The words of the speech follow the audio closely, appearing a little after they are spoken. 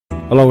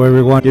Hello,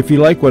 everyone. If you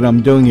like what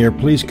I'm doing here,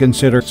 please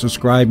consider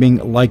subscribing,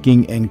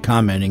 liking, and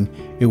commenting.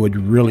 It would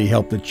really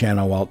help the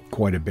channel out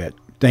quite a bit.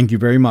 Thank you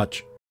very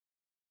much.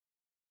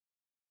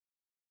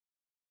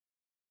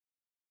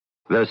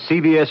 The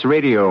CBS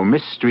Radio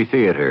Mystery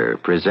Theater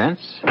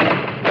presents...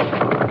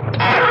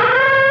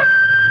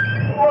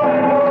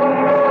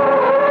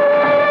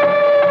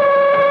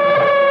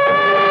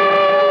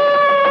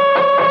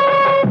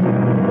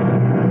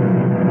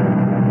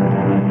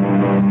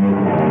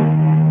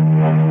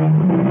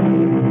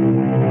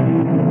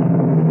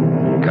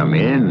 Come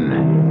in.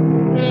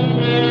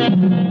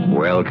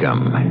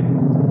 Welcome.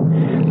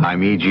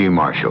 I'm E.G.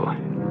 Marshall.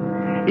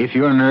 If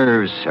your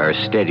nerves are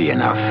steady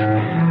enough,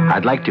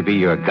 I'd like to be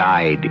your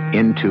guide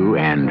into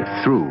and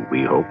through,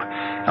 we hope,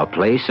 a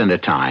place and a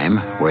time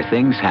where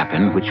things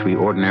happen which we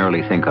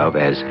ordinarily think of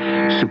as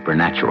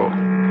supernatural,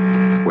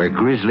 where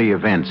grisly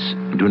events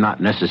do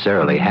not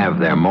necessarily have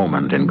their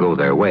moment and go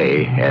their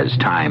way as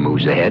time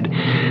moves ahead,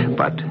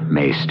 but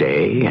may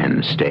stay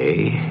and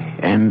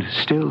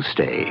still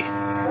stay.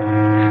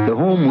 The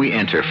home we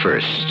enter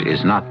first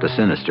is not the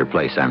sinister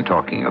place I'm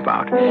talking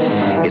about.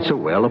 It's a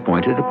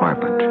well-appointed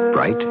apartment,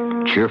 bright,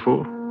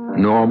 cheerful,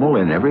 normal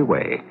in every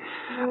way,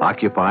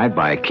 occupied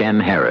by Ken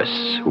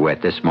Harris, who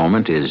at this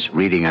moment is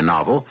reading a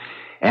novel,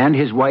 and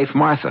his wife,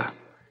 Martha,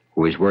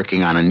 who is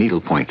working on a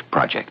needlepoint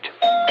project.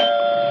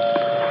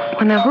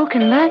 Well, now, who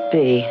can that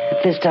be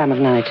at this time of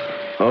night?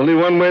 Only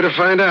one way to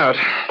find out.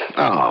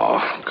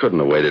 Oh, couldn't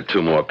have waited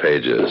 2 more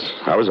pages.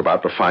 I was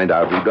about to find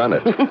out who done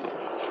it.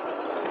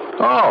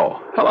 Oh,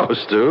 hello,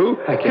 Stu.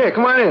 Here,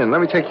 come on in. Let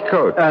me take your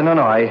coat.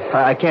 No,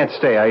 I can't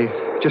stay. I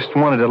just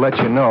wanted to let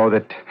you know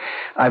that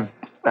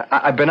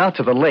I've been out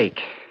to the lake.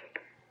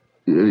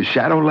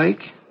 Shadow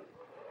Lake?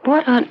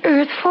 What on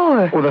earth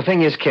for? Well, the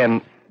thing is,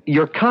 Ken,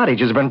 your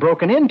cottage has been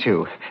broken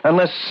into,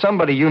 unless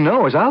somebody you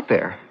know is out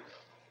there.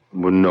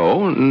 Well,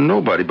 no,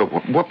 nobody.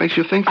 But what makes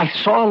you think... I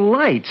saw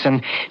lights,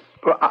 and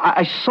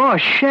I saw a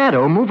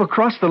shadow move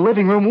across the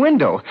living room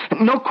window.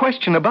 No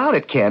question about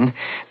it, Ken.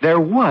 There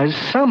was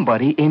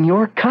somebody in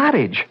your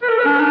cottage.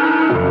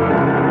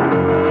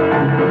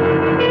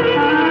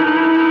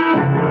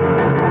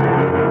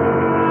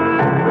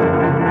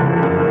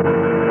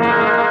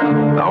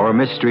 Our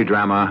mystery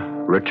drama,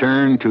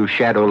 Return to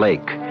Shadow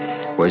Lake,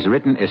 was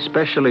written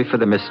especially for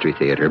the Mystery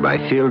Theater by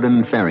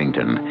Fielden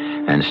Farrington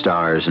and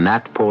stars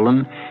Nat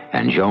Polen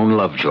and Joan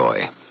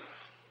Lovejoy.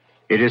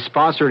 It is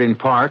sponsored in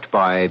part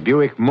by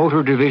Buick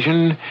Motor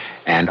Division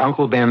and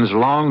Uncle Ben's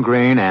Long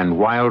Grain and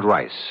Wild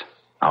Rice.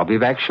 I'll be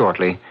back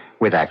shortly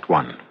with Act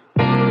One.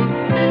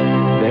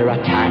 There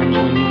are times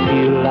when you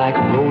feel like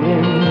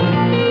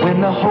rolling,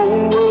 when the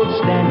whole world's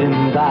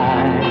standing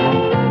by,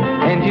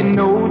 and you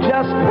know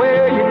just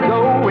where you're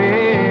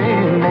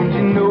going, and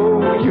you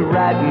know you're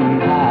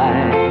riding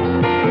high.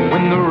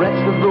 When the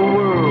rest of the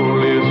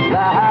world is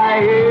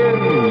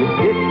flying, you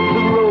hit the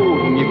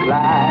road and you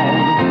climb.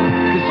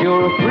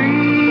 You're a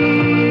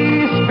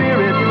free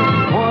spirit,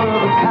 one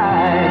of a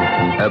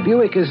kind. A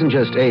Buick isn't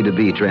just A to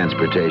B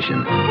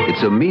transportation.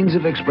 It's a means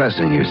of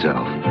expressing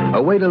yourself,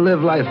 a way to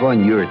live life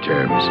on your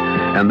terms.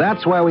 And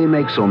that's why we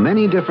make so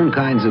many different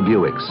kinds of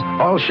Buicks,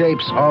 all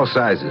shapes, all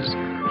sizes.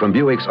 From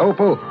Buick's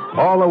Opal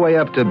all the way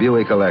up to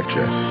Buick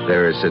Electra.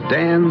 There are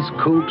sedans,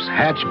 coupes,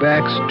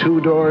 hatchbacks, 2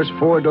 doors,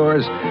 4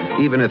 doors,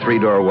 even a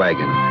 3-door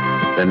wagon.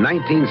 The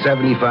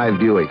 1975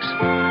 Buicks.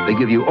 They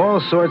give you all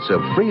sorts of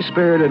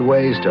free-spirited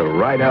ways to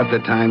ride out the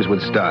times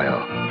with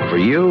style. For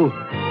you,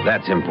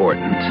 that's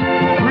important.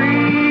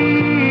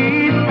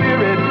 Free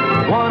spirit,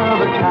 one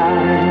of a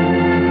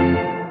kind.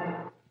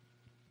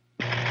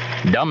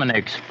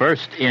 Dominic's,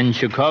 first in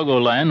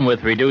Chicagoland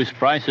with reduced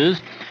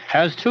prices,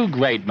 has 2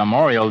 great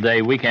Memorial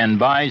Day weekend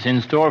buys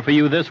in store for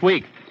you this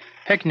week.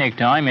 Picnic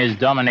time is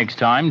Dominic's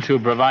time to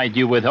provide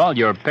you with all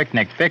your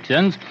picnic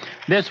fixins.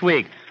 This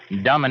week,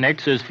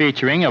 Dominic's is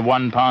featuring a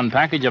 1-pound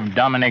package of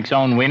Dominic's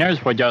own wieners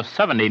for just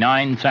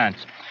 79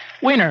 cents.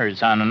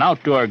 Wieners on an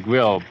outdoor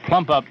grill,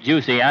 plump up,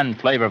 juicy, and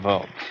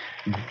flavorful.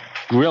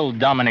 Grilled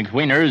Dominic's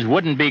wieners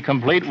wouldn't be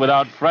complete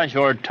without fresh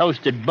or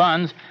toasted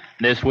buns.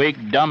 This week,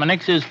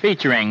 Dominic's is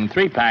featuring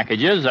 3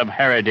 packages of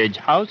Heritage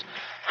House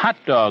hot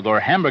dog or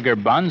hamburger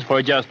buns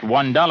for just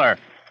 $1.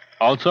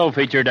 Also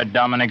featured at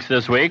Dominic's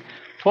this week,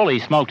 fully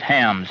smoked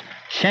hams,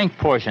 shank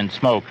portion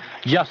smoke,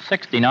 just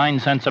 69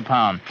 cents a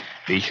pound.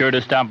 Be sure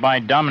to stop by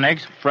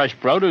Dominic's Fresh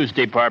Produce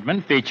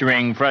Department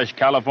featuring fresh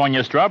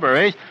California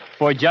strawberries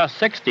for just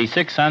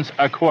 66 cents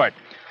a quart.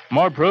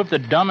 More proof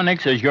that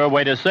Dominic's is your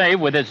way to save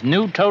with its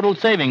new total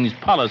savings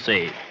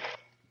policy.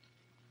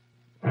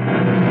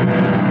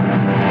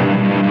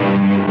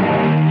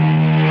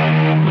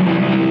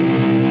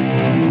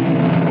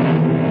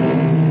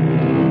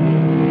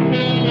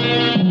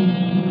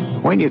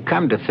 When you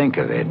come to think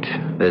of it,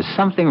 there's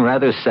something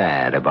rather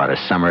sad about a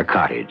summer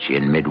cottage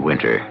in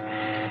midwinter.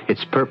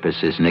 Its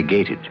purpose is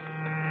negated.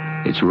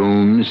 Its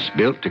rooms,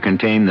 built to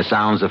contain the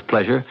sounds of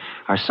pleasure,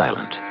 are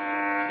silent.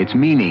 Its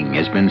meaning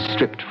has been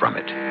stripped from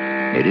it.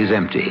 It is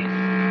empty,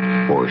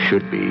 or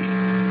should be.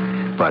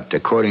 But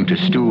according to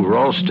Stu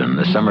Ralston,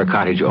 the summer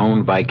cottage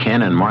owned by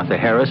Ken and Martha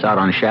Harris out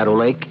on Shadow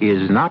Lake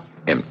is not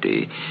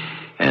empty,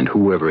 and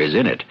whoever is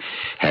in it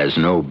has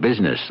no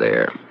business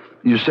there.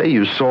 You say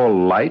you saw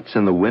lights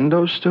in the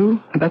windows,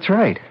 Stu? That's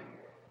right.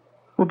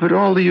 Well, but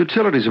all the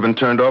utilities have been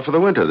turned off for the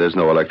winter. There's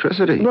no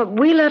electricity. Well,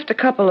 we left a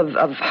couple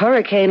of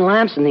hurricane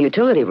lamps in the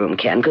utility room,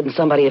 Ken. Couldn't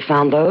somebody have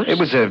found those? It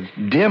was a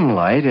dim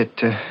light.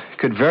 It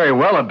could very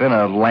well have been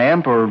a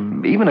lamp or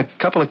even a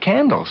couple of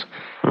candles.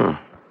 Huh.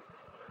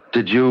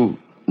 Did you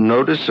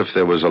notice if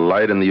there was a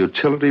light in the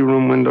utility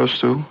room windows,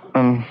 Stu?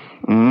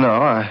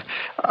 No,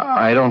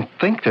 I don't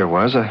think there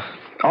was.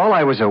 All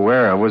I was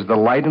aware of was the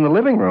light in the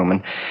living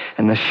room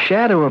and the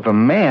shadow of a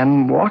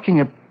man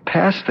walking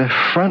past the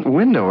front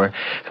window, or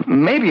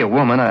maybe a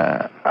woman.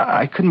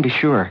 I couldn't be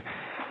sure.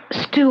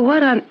 Stu,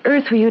 what on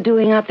earth were you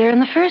doing out there in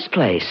the first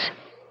place?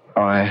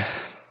 Oh,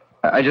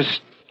 I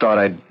just thought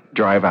I'd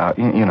drive out,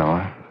 you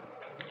know.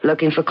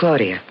 Looking for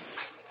Claudia.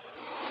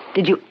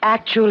 Did you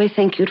actually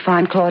think you'd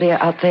find Claudia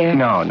out there?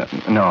 No,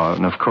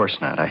 of course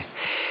not. I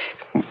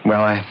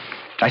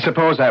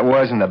suppose that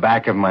was in the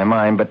back of my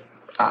mind, but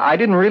I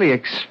didn't really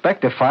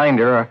expect to find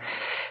her.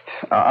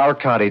 Our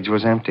cottage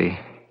was empty.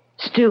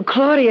 Stu,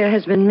 Claudia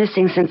has been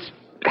missing since...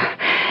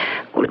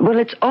 Well,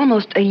 it's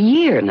almost a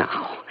year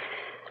now.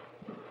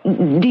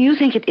 Do you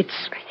think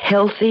it's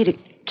healthy to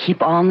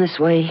keep on this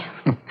way?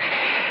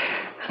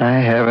 I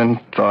haven't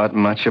thought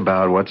much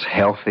about what's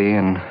healthy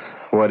and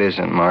what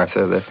isn't,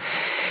 Martha.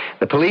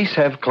 The police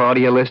have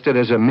Claudia listed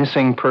as a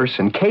missing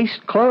person.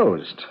 Case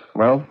closed.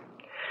 Well,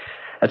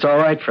 that's all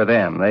right for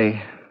them.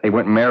 They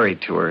weren't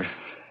married to her.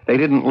 They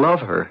didn't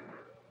love her.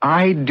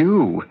 I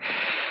do.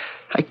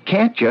 I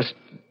can't just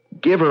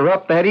give her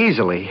up that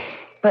easily.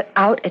 But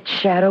out at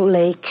Shadow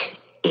Lake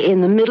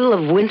in the middle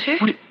of winter?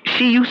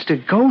 She used to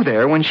go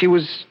there when she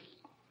was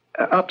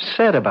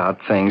upset about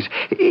things.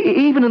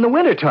 Even in the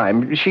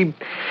wintertime. She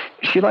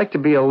liked to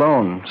be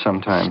alone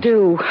sometimes.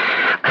 Stu,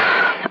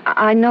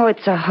 I know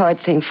it's a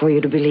hard thing for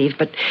you to believe,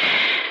 but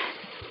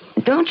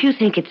don't you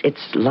think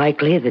it's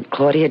likely that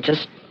Claudia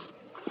just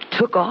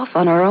took off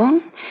on her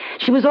own?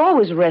 She was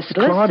always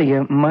restless.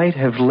 Claudia might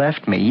have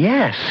left me,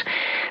 yes.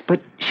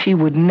 But she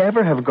would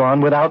never have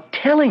gone without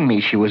telling me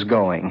she was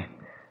going.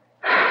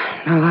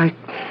 No,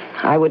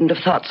 I wouldn't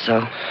have thought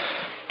so.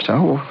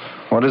 So,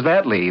 what does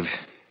that leave?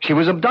 She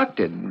was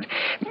abducted.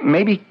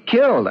 Maybe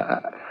killed.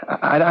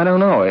 I don't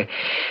know.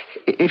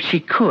 If she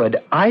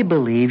could, I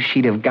believe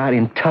she'd have got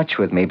in touch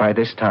with me by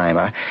this time.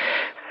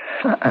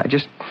 I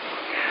just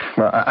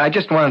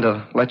wanted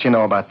to let you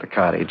know about the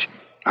cottage.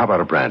 How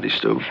about a brandy,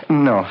 Stu?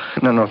 No,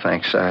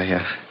 thanks.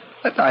 I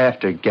have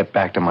to get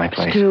back to my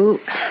place. Stu,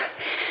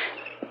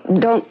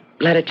 don't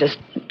let it just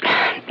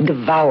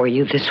devour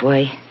you this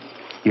way.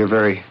 You're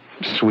very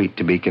sweet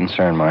to be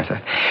concerned,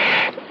 Martha.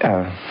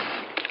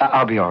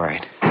 I'll be all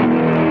right.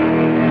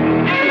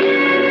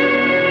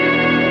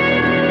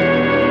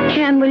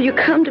 Ken, will you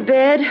come to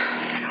bed? Or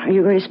are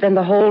you going to spend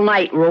the whole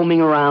night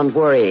roaming around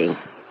worrying?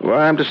 Well,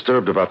 I'm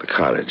disturbed about the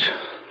cottage.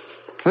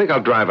 I think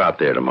I'll drive out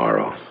there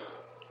tomorrow.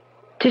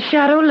 To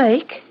Shadow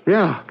Lake?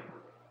 Yeah.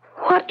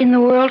 What in the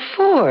world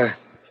for?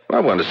 I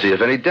want to see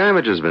if any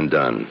damage has been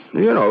done.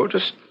 You know,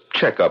 just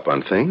check up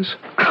on things.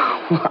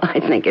 Well, I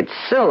think it's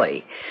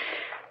silly.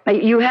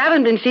 You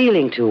haven't been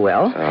feeling too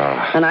well,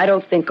 and I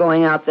don't think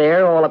going out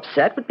there all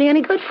upset would be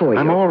any good for you.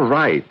 I'm all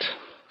right.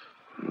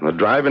 A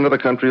drive into the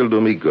country will do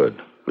me good.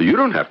 Well, you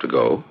don't have to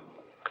go.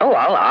 Oh,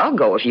 I'll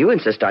go if you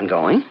insist on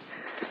going.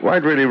 Well,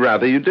 I'd really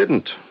rather you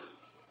didn't.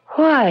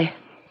 Why?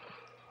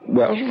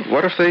 Well,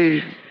 what if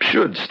they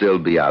should still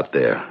be out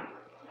there?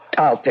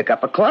 I'll pick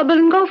up a club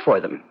and go for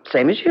them.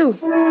 Same as you.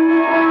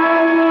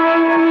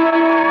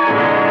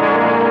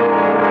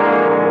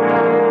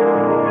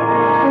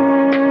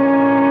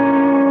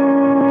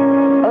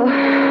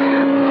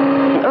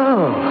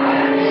 Oh,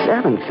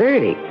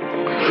 7:30.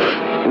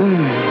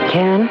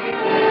 Ken,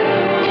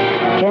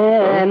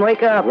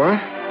 wake up.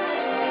 What?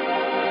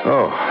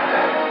 Oh.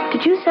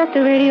 Did you set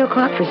the radio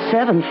clock for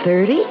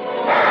 7:30?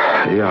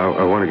 Yeah,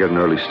 I want to get an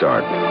early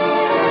start.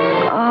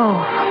 Oh,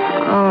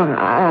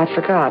 I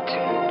forgot.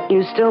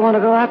 You still want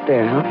to go out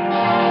there, huh?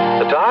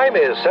 The time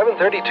is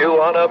 7:32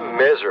 on a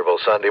miserable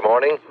Sunday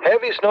morning.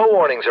 Heavy snow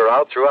warnings are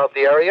out throughout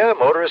the area.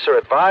 Motorists are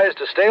advised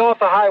to stay off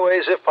the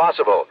highways if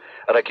possible.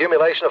 An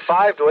accumulation of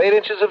 5 to 8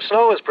 inches of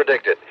snow is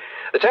predicted.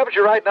 The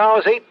temperature right now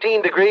is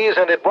 18 degrees,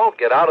 and it won't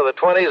get out of the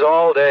 20s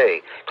all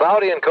day.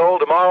 Cloudy and cold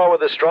tomorrow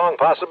with a strong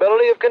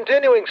possibility of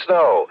continuing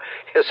snow.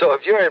 So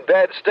if you're in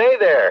bed, stay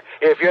there.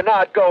 If you're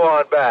not, go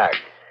on back.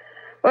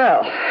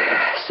 Well,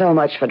 so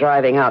much for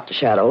driving out to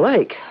Shadow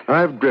Lake.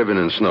 I've driven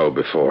in snow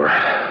before.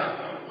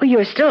 Well,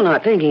 you're still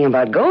not thinking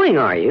about going,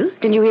 are you?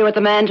 Didn't you hear what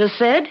the man just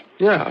said?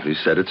 Yeah, he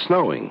said it's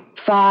snowing.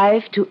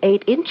 5 to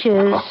 8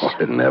 inches. Oh,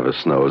 it never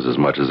snows as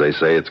much as they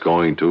say it's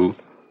going to.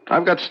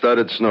 I've got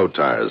studded snow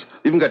tires.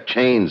 Even got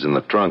chains in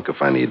the trunk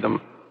if I need them.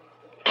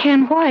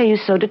 Ken, why are you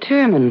so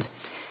determined?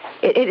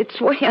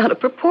 It's way out of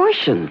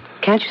proportion.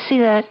 Can't you see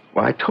that?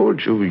 Well, I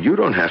told you, you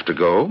don't have to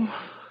go.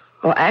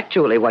 Well,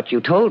 actually, what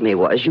you told me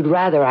was you'd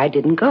rather I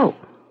didn't go.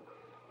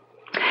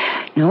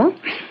 No?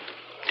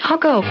 I'll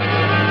go.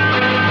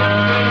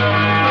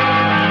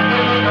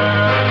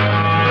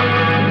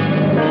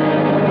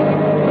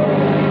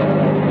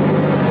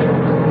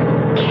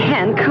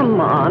 Ken, come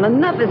on.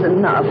 Enough is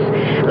enough.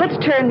 Let's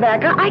turn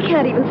back. I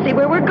can't even see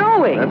where we're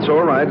going. That's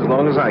all right, as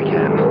long as I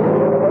can.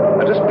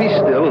 Now just be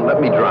still and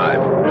let me drive.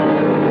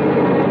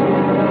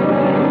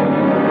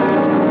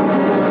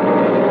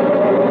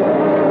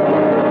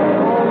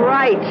 All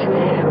right.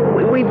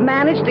 We've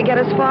managed to get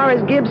as far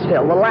as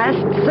Gibbsville, the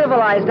last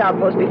civilized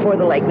outpost before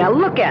the lake. Now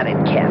look at it,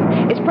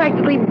 Ken. It's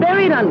practically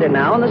buried under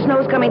now, and the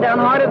snow's coming down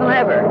harder than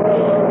ever.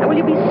 Now, will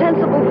you be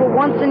sensible for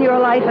once in your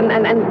life and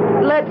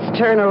let's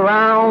turn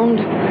around?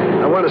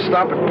 I want to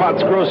stop at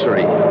Pot's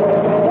Grocery.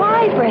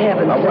 Why, for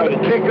heaven's I want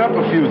sake? to pick up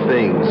a few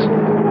things.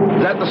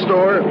 Is that the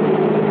store?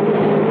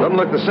 Doesn't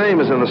look the same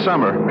as in the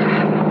summer.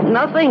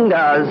 Nothing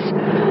does.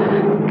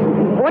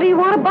 What do you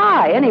want to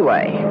buy,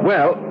 anyway?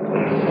 Well,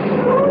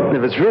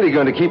 if it's really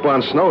going to keep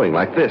on snowing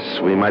like this,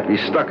 we might be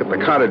stuck at the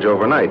cottage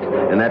overnight.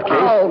 In that case...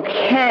 Oh,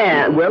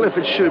 Ken. Well, if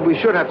we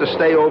should have to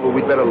stay over,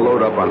 we'd better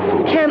load up on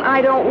food. Ken,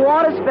 I don't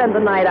want to spend the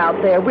night out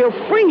there. We'll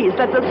freeze.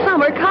 That's a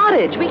summer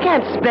cottage. We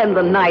can't spend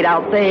the night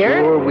out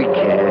there. Sure we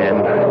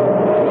can.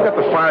 We've got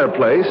the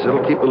fireplace.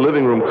 It'll keep the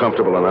living room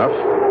comfortable enough.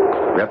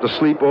 We have to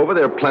sleep over.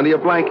 There are plenty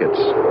of blankets.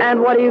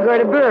 And what are you going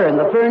to burn?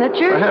 The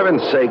furniture? For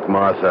heaven's sake,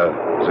 Martha.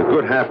 There's a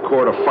good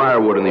half-quart of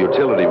firewood in the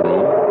utility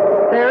room.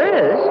 There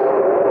is?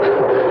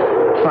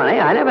 Funny,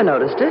 I never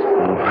noticed it.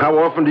 How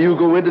often do you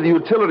go into the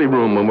utility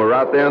room when we're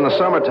out there in the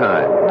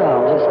summertime?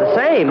 Well, just the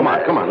same.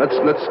 Come on.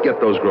 Let's get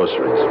those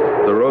groceries.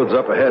 The roads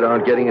up ahead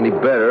aren't getting any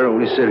better, and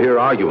we sit here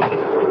arguing. You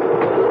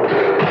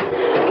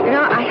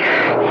know,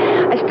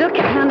 I still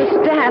can't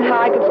understand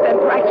how I could spend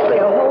practically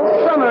a whole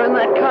summer in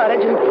that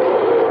cottage and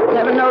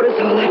never notice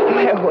all that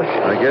firewood.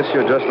 I guess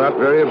you're just not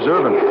very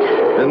observant.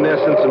 Been there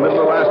since the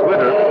middle of last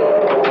winter.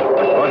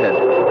 Go ahead.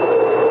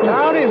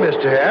 Howdy,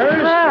 Mr.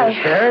 Harris. Hi.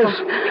 Mr. Harris.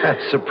 I'm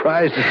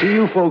surprised to see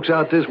you folks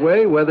out this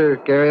way, weather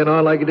carrying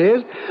on like it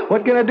is.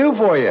 What can I do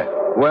for you?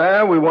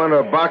 Well, we want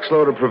a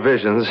boxload of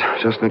provisions,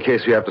 just in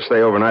case we have to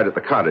stay overnight at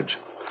the cottage.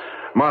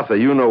 Martha,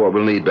 you know what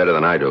we'll need better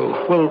than I do.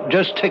 Well,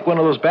 just take one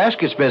of those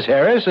baskets, Miss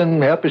Harris,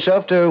 and help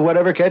yourself to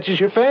whatever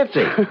catches your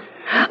fancy.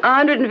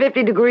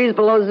 150 degrees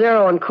below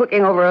zero and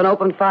cooking over an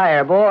open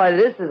fire. Boy,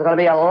 this is going to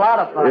be a lot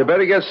of fun. You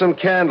better get some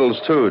candles,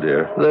 too,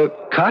 dear. The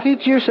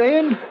cottage, you're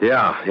saying?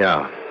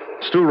 Yeah.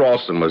 Stu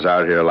Ralston was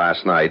out here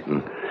last night,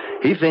 and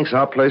he thinks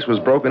our place was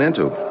broken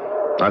into.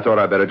 I thought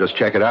I'd better just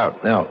check it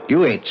out. Now,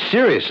 you ain't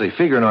seriously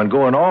figuring on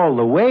going all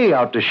the way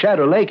out to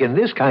Shadow Lake in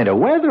this kind of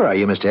weather, are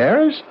you, Mr.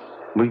 Harris?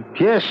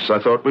 Yes, I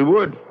thought we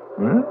would.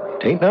 Well,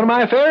 tain't none of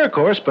my affair, of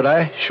course, but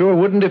I sure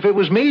wouldn't if it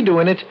was me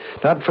doing it.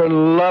 Not for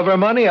love or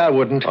money, I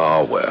wouldn't.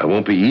 Oh, well, it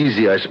won't be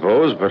easy, I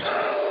suppose, but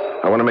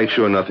I want to make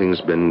sure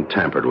nothing's been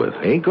tampered with.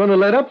 Ain't going to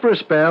let up for a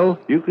spell.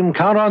 You can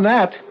count on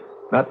that.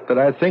 Not that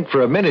I think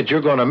for a minute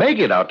you're going to make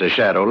it out to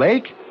Shadow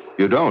Lake.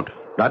 You don't?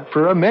 Not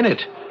for a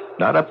minute.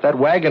 Not up that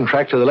wagon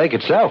track to the lake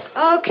itself.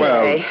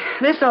 Okay.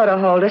 This ought to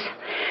hold us.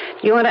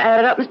 You want to add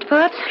it up, Mr.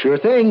 Potts? Sure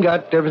thing.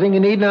 Got everything you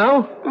need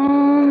now?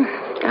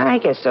 I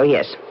guess so,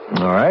 yes.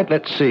 All right,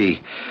 let's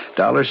see.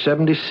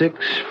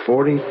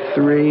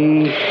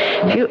 $1.76.43.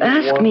 If you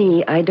ask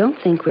me, I don't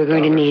think we're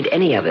going to need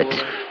any of it.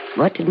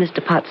 What did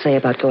Mr. Potts say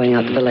about going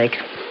out to the lake?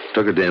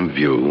 Took a dim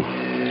view.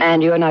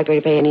 And you're not going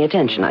to pay any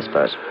attention, I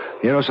suppose.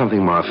 You know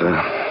something,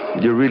 Martha?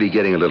 You're really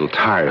getting a little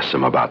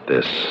tiresome about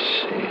this.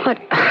 What?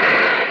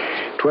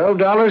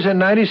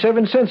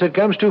 $12.97 it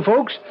comes to,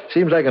 folks.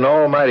 Seems like an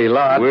almighty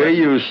lot. We're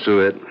used to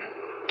it.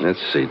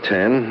 Let's see,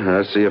 10.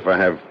 Let's see if I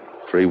have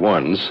 3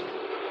 ones.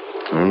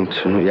 1,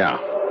 2, yeah.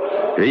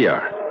 Here you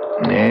are.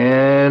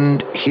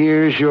 And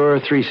here's your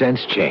 3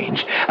 cents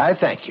change. I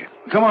thank you.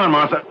 Come on,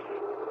 Martha.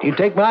 You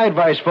take my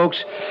advice,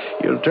 folks.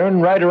 You'll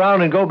turn right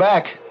around and go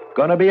back.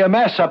 Gonna be a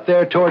mess up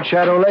there toward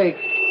Shadow Lake.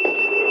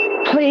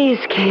 Please,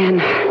 Ken.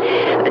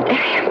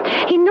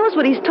 He knows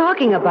what he's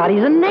talking about.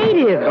 He's a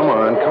native. Come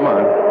on.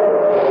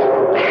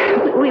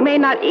 We may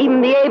not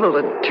even be able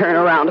to turn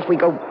around if we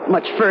go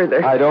much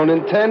further. I don't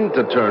intend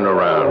to turn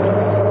around.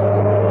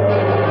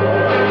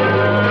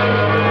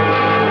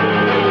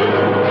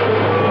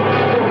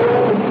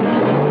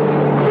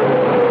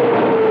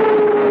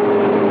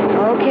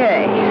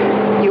 Okay.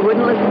 You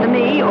wouldn't listen to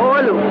me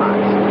or Lou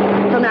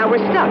Potts. So now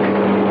we're stuck.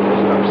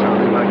 Stop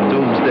sounding like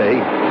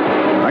doomsday.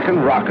 I can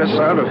rock us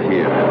out of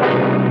here.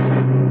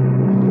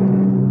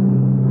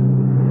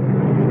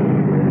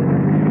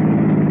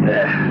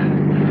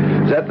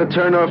 Is that the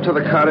turnoff to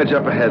the cottage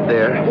up ahead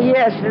there?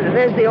 Yes,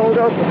 there's the old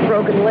oak with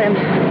broken limb.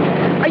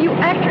 Are you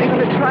actually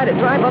going to try to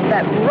drive up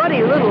that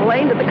ruddy little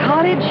lane to the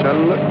cottage?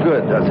 Doesn't look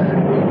good, does it?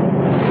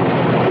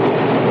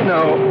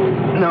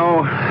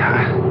 No.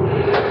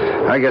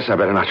 I guess I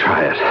better not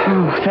try it.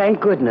 Oh, thank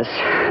goodness.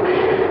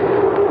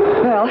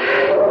 Well,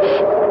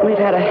 we've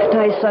had a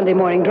nice Sunday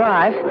morning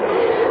drive.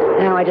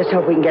 Now I just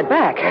hope we can get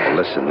back. Oh,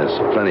 listen, there's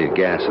plenty of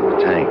gas in the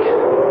tank.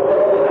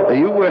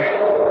 You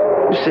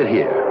sit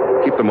here.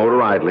 Keep the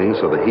motor idling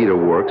so the heater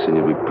works and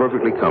you'll be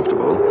perfectly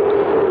comfortable.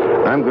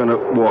 I'm going to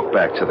walk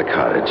back to the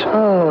cottage.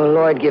 Oh,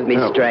 Lord, give me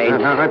strength.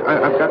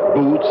 I've got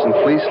boots and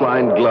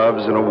fleece-lined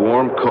gloves and a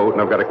warm coat,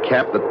 and I've got a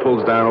cap that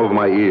pulls down over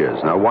my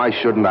ears. Now, why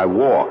shouldn't I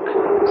walk?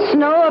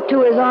 Snow up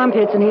to his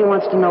armpits, and he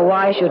wants to know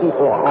why I shouldn't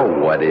walk. Oh,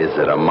 what is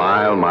it, a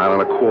mile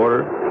and a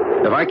quarter?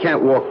 If I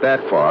can't walk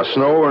that far,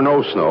 snow or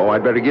no snow,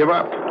 I'd better give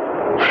up.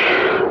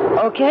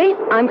 Okay,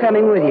 I'm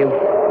coming with you.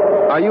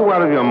 Are you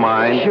out of your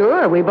mind?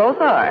 Sure, we both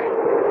are.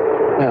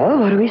 Well,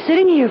 what are we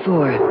sitting here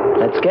for?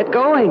 Let's get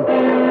going.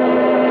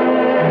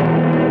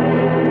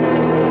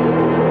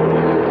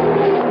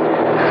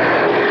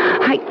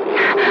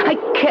 I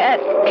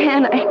can't,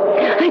 can I?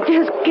 I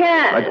just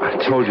can't.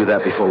 I told you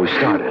that before we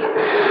started.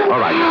 All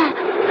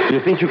right. Do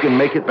you think you can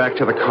make it back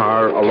to the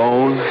car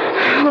alone?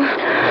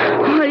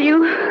 Will you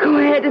go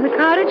ahead to the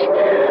cottage?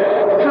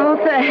 Oh,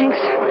 thanks.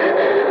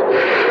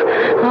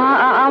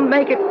 I'll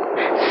make it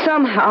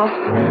somehow.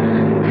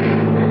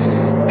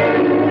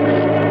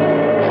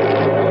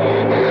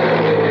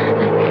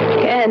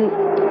 Ken,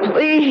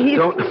 please.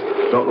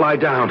 Don't lie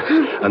down.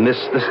 And this,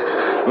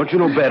 don't you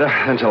know better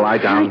than to lie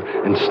down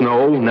in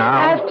snow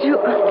now? I have to.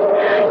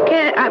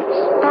 Ken, I'm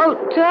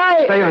so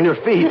tired. Stay on your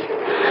feet.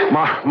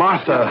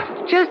 Martha.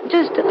 Just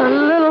a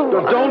little.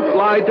 No, don't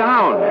lie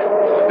down.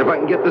 If I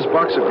can get this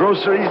box of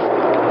groceries,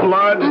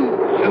 blood,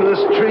 and this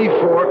tree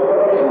fork.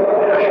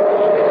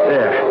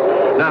 There.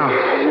 Now,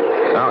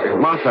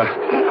 Martha,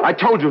 I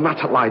told you not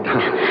to lie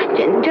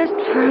down. Just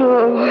for a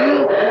little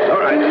while.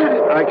 All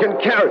right. I can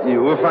carry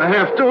you if I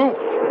have to.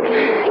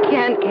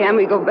 Can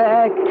we go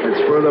back? It's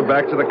further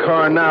back to the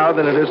car now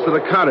than it is to the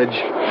cottage.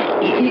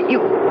 You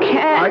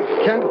can't. I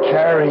can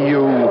carry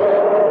you.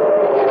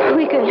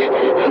 We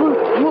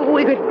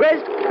could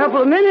rest a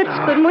couple of minutes,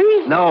 couldn't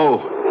we? No.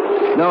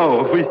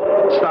 If we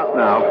stop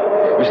now.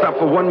 We stop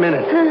for 1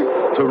 minute.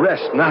 To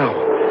rest now.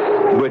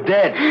 We're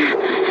dead.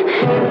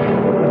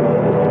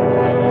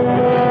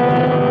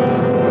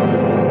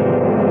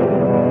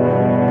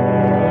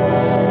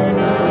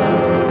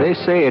 They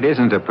say it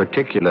isn't a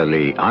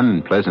particularly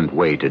unpleasant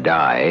way to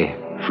die,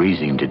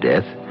 freezing to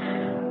death.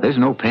 There's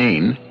no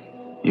pain.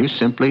 You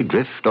simply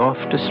drift off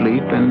to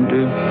sleep, and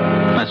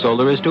that's all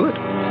there is to it.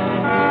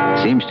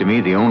 Seems to me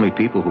the only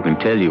people who can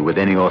tell you with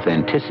any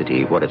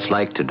authenticity what it's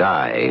like to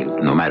die,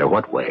 no matter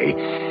what way,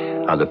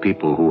 are the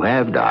people who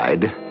have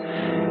died,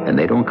 and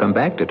they don't come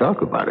back to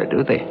talk about it,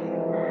 do they?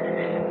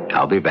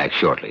 I'll be back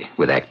shortly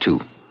with Act 2.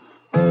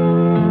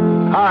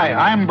 Hi,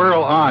 I'm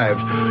Burl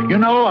Ives. You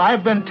know,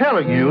 I've been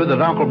telling you that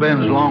Uncle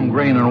Ben's long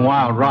grain and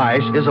wild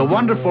rice is a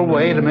wonderful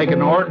way to make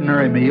an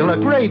ordinary meal a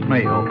great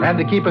meal, and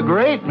to keep a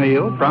great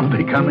meal from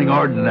becoming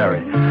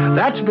ordinary.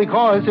 That's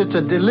because it's a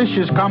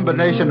delicious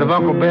combination of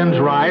Uncle Ben's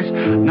rice,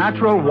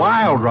 natural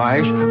wild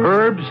rice,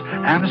 herbs,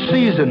 and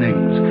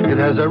seasonings. It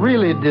has a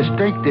really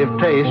distinctive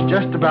taste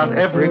just about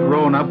every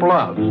grown-up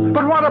loves.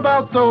 But what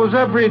about those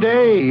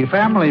everyday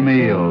family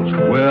meals?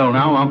 Well,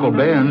 now Uncle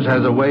Ben's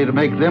has a way to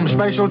make them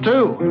special,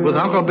 too,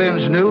 with Uncle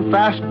Ben's new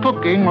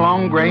fast-cooking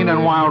long grain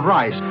and wild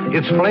rice.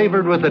 It's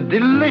flavored with a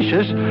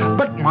delicious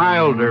but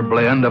milder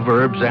blend of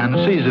herbs and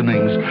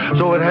seasonings,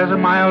 so it has a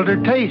milder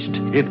taste.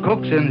 It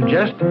cooks in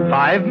just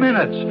 5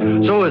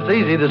 minutes, so it's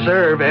easy to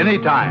serve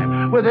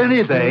anytime with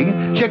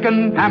anything,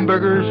 chicken,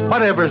 hamburgers,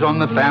 whatever's on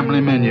the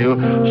family menu.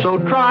 So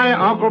try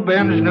Uncle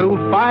Ben's new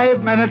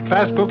 5-minute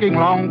fast-cooking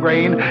long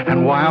grain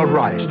and wild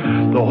rice.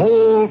 The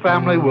whole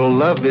family will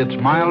love its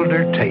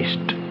milder taste.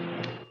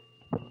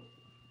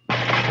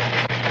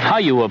 How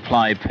you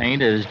apply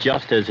paint is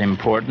just as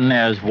important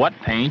as what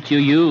paint you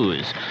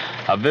use.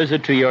 A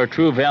visit to your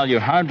True Value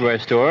hardware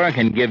store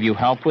can give you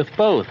help with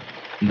both.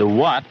 The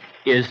what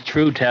is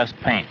True Test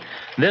Paint.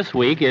 This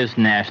week is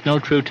National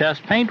True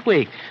Test Paint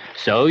Week,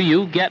 so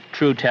you get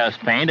True Test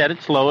Paint at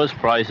its lowest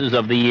prices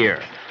of the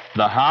year.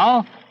 The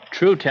how?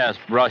 True Test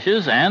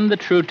brushes and the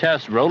True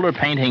Test roller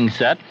painting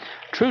set.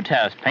 True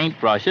Test paint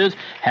brushes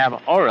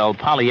have oral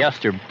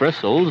polyester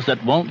bristles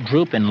that won't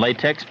droop in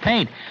latex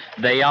paint.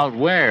 They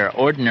outwear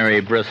ordinary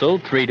bristle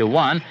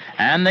 3-to-1,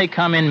 and they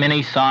come in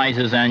many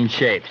sizes and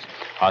shapes.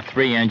 A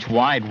 3-inch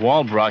wide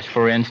wall brush,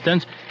 for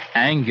instance,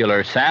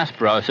 angular sass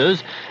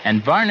brushes,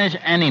 and varnish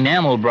and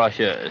enamel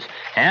brushes.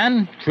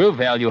 And True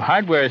Value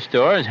hardware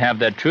stores have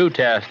the True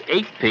Test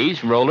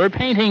 8-piece roller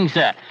painting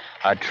set,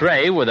 a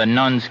tray with a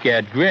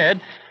unscathed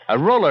grid, a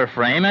roller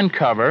frame and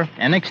cover,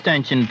 an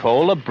extension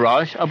pole, a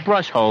brush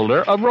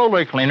holder, a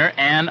roller cleaner,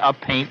 and a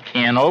paint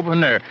can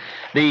opener.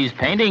 These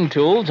painting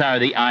tools are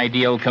the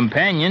ideal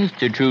companions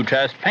to True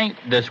Test Paint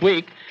this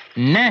week,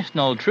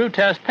 National True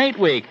Test Paint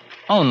Week,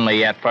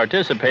 only at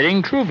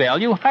participating True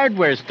Value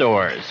hardware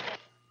stores.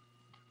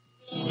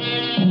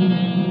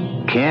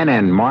 Ken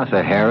and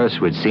Martha Harris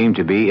would seem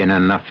to be in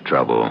enough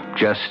trouble,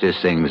 just as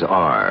things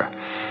are.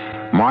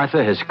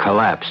 Martha has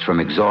collapsed from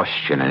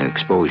exhaustion and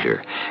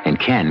exposure, and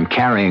Ken,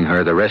 carrying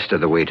her the rest of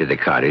the way to the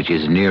cottage,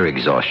 is near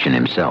exhaustion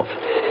himself.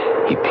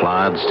 He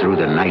plods through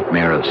the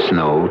nightmare of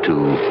snow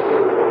to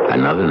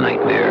another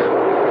nightmare.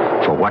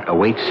 For what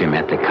awaits him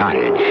at the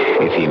cottage,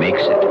 if he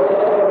makes it,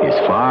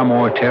 is far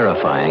more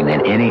terrifying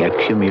than any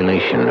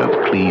accumulation of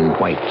clean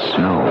white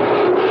snow.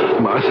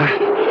 Martha,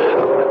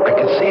 I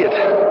can see it.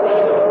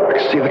 I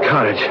can see the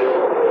cottage.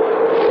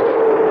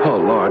 Oh,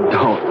 Lord,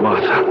 don't,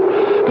 Martha.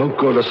 Don't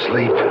go to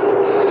sleep.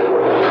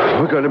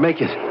 We're going to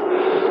make it.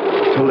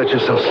 Don't let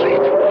yourself sleep.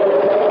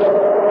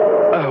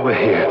 Oh, we're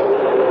here.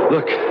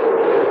 Look.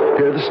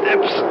 Here are the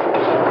steps.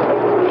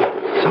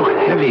 So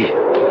heavy.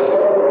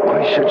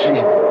 Why should she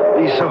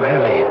be so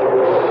heavy?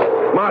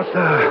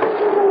 Martha!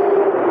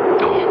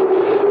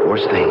 Oh,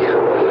 worst thing.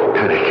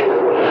 Panic.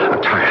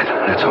 I'm tired,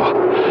 that's all.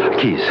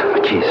 Keys.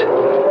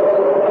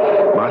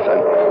 Martha,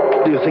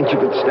 do you think you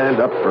could stand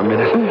up for a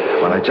minute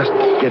while I just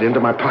get into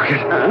my pocket?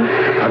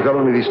 I've got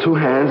only these two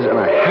hands, and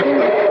I have to...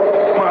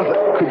 Martha,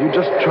 could you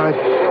just try...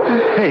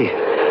 Hey,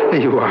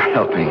 you are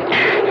helping.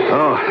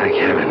 Oh, thank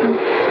heaven.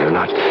 You're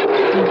not...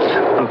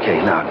 Okay,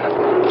 now,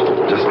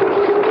 just...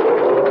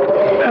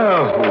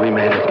 Oh, we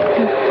made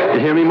it. You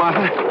hear me,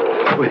 Martha?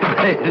 We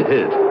made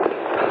it.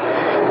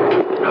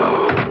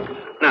 Oh,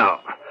 now,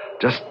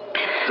 just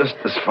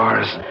as far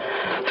as...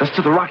 Just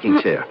to the rocking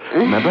chair.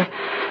 Remember?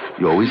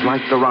 You always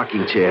liked the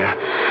rocking chair.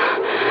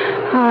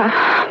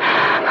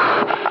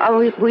 Are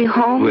we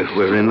home?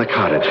 We're in the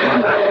cottage,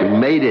 Martha. We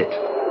made it.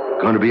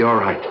 Going to be all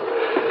right.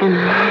 Can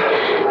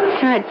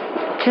I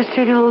just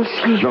take a little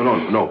sleep?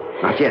 No,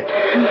 not yet.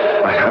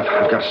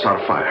 I've got to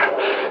start a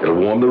fire. It'll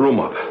warm the room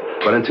up.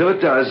 But until it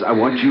does, I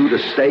want you to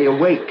stay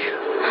awake.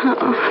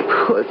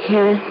 Oh, poor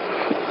Ken.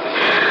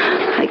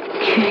 I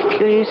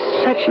give you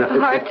such a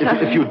hard time.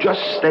 If you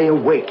just stay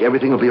awake,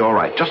 everything will be all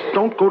right. Just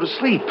don't go to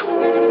sleep.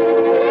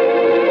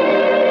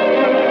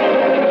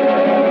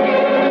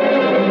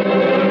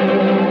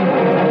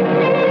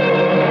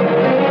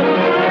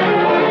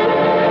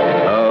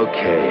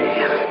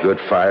 Okay. Good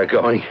fire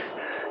going.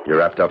 You're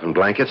wrapped up in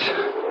blankets.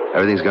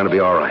 Everything's going to be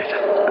all right.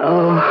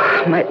 Oh,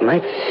 my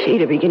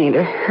feet are beginning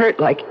to hurt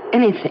like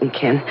anything,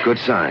 Ken. Good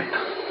sign.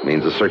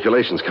 Means the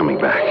circulation's coming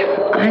back.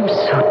 I'm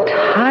so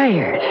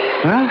tired.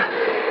 Well,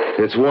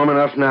 it's warm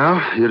enough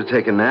now. You to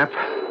take a nap.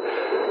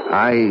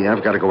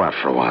 I've got to go out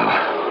for a while.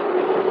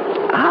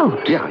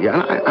 Out? Yeah,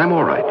 I'm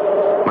all right.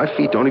 My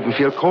feet don't even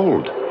feel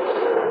cold.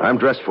 I'm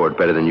dressed for it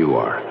better than you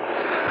are.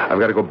 I've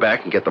got to go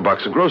back and get the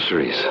box of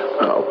groceries.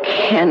 Oh,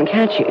 Ken,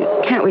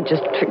 can't we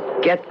just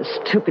forget the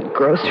stupid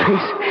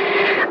groceries?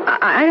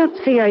 I don't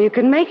see how you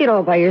can make it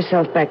all by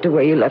yourself back to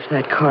where you left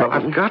that car. Well,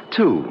 I've got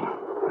to.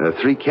 There are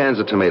 3 cans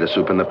of tomato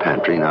soup in the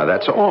pantry. Now,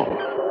 that's all.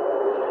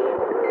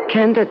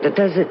 Ken,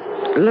 does it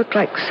look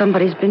like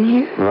somebody's been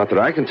here? Not that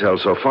I can tell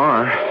so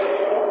far.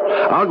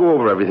 I'll go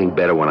over everything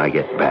better when I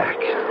get back.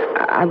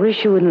 I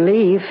wish you wouldn't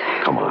leave.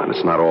 Come on,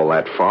 it's not all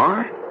that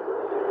far.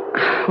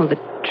 Well, the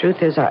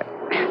truth is,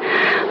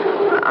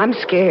 I'm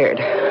scared.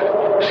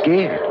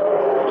 Scared?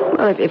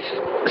 Well, if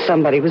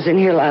somebody was in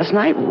here last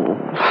night,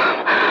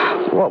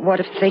 what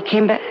if they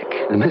came back?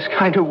 In this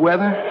kind of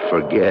weather?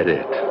 Forget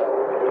it.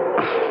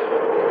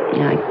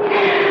 Yeah,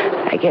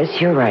 I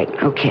guess you're right.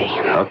 Okay.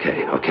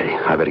 Okay.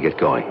 I better get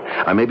going.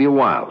 I may be a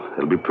while.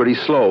 It'll be pretty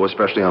slow,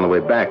 especially on the way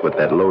back with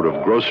that load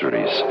of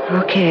groceries.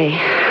 Okay.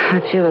 I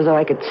feel as though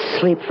I could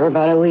sleep for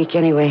about a week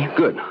anyway.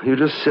 Good. You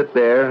just sit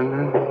there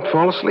and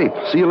fall asleep.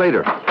 See you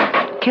later.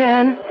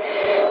 Ken,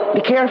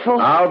 be careful.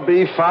 I'll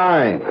be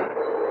fine.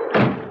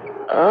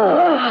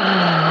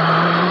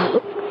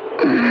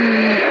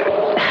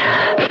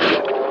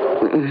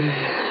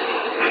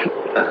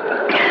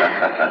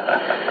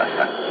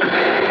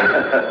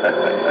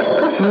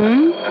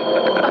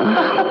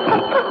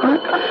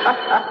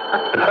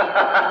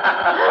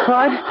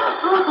 What?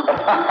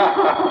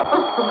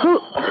 Who?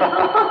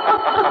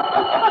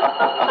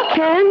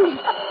 Ken?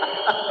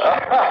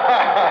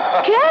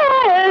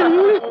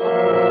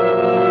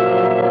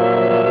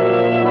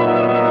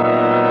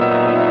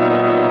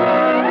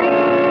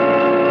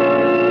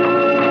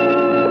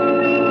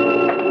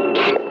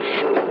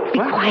 Be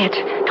quiet.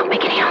 Don't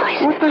make any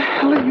noise. What the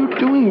hell are you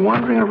doing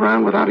wandering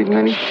around without even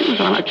any shoes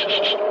on?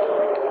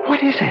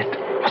 What is it?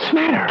 What's the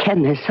matter?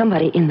 Ken, there's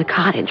somebody in the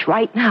cottage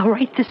right now,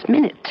 right this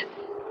minute.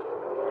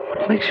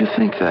 What makes you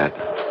think that?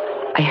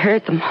 I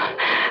heard them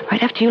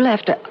right after you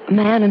left, a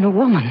man and a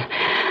woman.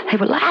 They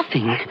were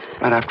laughing.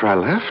 Right after I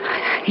left?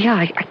 Yeah,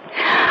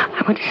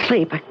 I went to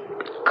sleep. I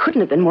couldn't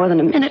have been more than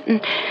a minute,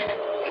 and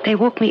they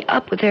woke me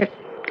up with their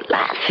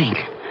laughing.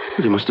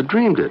 Well, you must have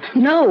dreamed it.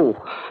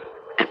 No,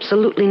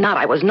 absolutely not.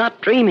 I was not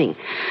dreaming.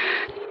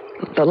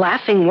 The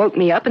laughing woke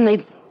me up, and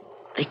they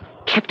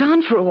kept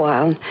on for a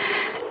while.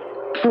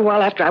 For a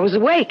while after I was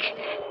awake.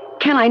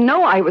 Ken, I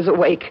know I was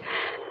awake.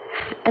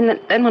 And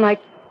then when I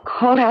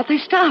called out, they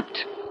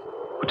stopped.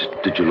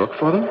 Did you look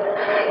for them?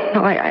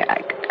 No,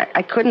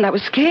 I couldn't. I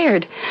was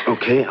scared.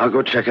 Okay, I'll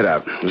go check it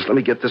out. Just let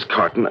me get this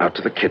carton out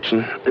to the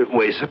kitchen. It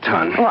weighs a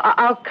ton. Well,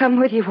 I'll come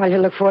with you while you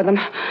look for them.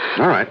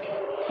 All right.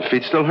 Your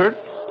feet still hurt?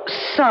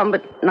 Some,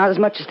 but not as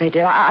much as they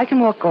did. I can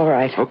walk all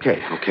right.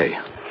 Okay.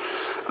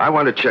 I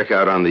want to check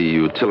out on the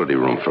utility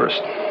room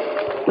first.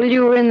 Well,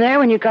 you were in there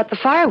when you got the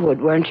firewood,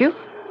 weren't you?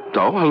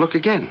 No, I'll look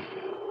again.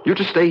 You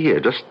just stay here,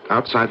 just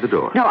outside the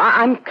door. No,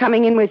 I'm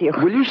coming in with you.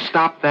 Will you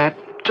stop that?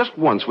 Just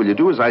once, will you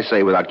do as I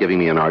say without giving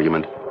me an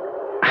argument?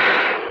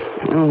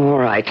 Oh, all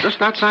right. Just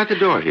outside the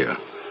door here.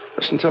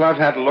 Just until I've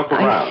had a look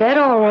around. I said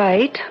all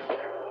right.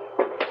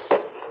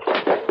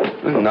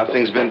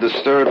 Nothing's been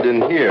disturbed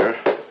in here.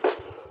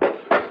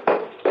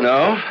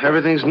 No,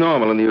 everything's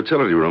normal in the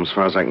utility room as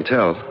far as I can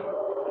tell.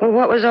 Well,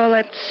 what was all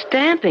that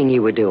stamping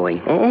you were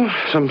doing? Oh,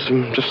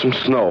 just some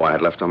snow I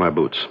had left on my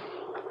boots.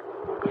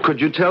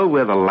 Could you tell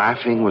where the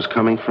laughing was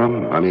coming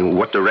from? I mean,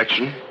 what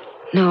direction?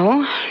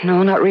 No,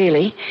 not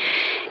really.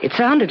 It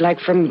sounded like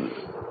from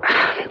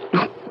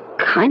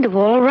kind of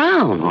all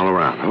around. All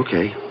around,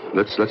 okay.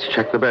 Let's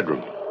check the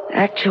bedroom.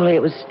 Actually,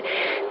 it was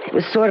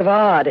sort of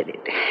odd.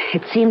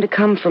 It seemed to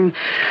come from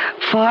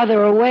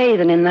farther away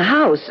than in the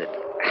house.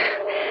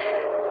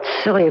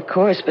 Silly, of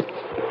course, but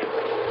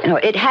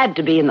it had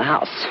to be in the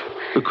house.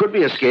 It could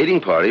be a skating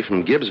party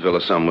from Gibbsville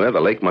or somewhere.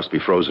 The lake must be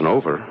frozen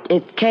over.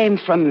 It came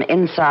from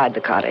inside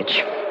the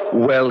cottage.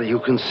 Well, you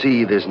can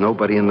see there's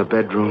nobody in the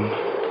bedroom.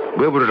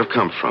 Where would it have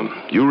come from?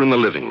 You were in the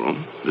living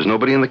room. There's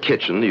nobody in the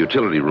kitchen, the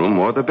utility room,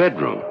 or the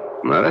bedroom.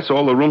 Now, that's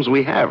all the rooms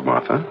we have,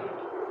 Martha.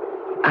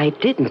 I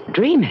didn't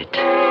dream it. Do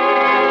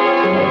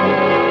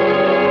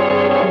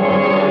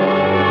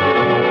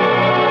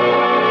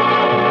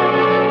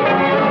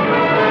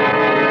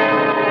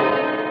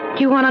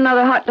you want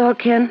another hot dog,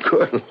 Ken?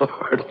 Good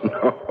Lord,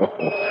 no.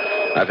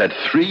 I've had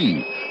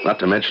 3, not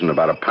to mention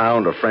about a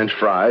pound of French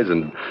fries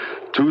and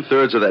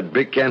 2/3 of that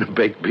big can of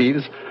baked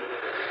beans.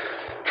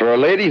 For a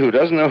lady who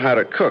doesn't know how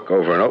to cook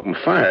over an open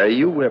fire,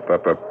 you whip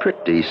up a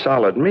pretty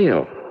solid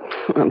meal.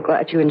 I'm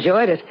glad you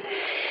enjoyed it.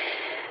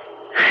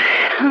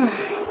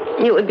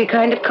 It would be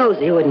kind of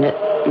cozy, wouldn't it?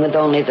 With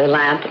only the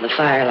lamp and the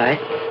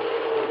firelight.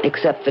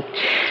 Except that...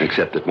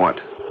 Except that what?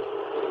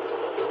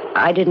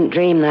 I didn't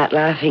dream that,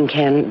 laughing,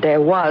 Ken.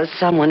 There was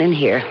someone in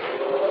here.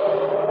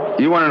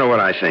 You want to know what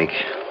I think?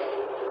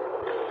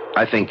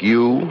 I think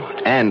you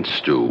and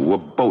Stu were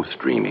both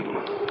dreaming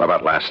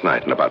about last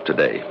night and about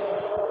today.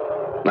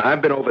 Now,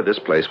 I've been over this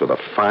place with a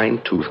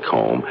fine-tooth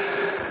comb.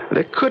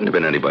 There couldn't have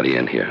been anybody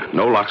in here.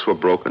 No locks were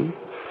broken.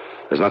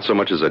 There's not so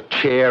much as a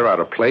chair out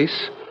of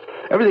place.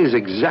 Everything's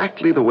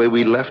exactly the way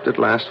we left it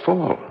last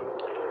fall.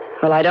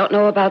 Well, I don't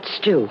know about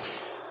Stu.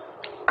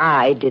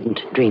 I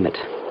didn't dream it.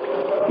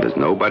 There's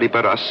nobody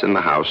but us in the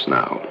house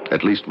now.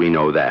 At least we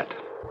know that.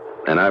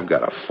 And I've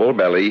got a full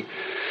belly,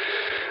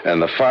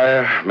 and the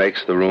fire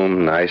makes the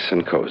room nice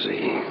and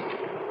cozy.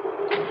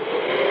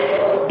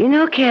 You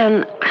know,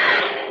 Ken,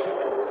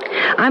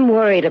 I'm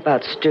worried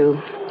about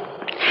Stu.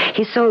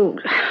 He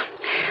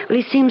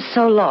seems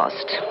so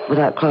lost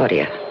without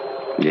Claudia.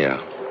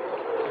 Yeah.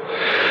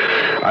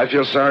 I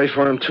feel sorry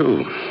for him,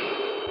 too.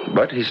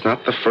 But he's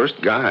not the first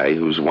guy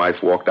whose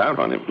wife walked out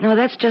on him. No,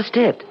 that's just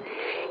it.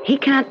 He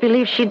can't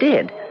believe she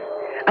did.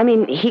 I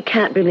mean, he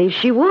can't believe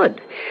she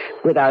would,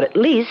 without at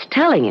least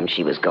telling him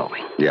she was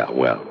going. Yeah,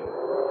 well,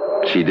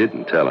 she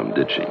didn't tell him,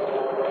 did she?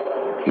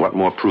 What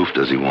more proof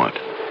does he want?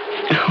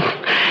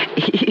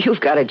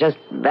 You've got it just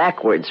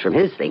backwards from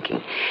his thinking.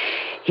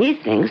 He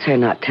thinks her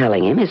not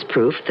telling him is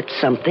proof that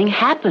something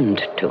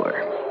happened to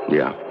her.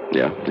 Yeah.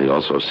 He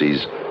also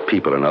sees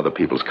people in other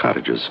people's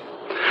cottages.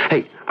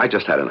 Hey, I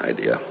just had an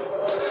idea.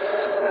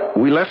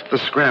 We left the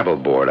Scrabble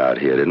board out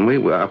here, didn't we?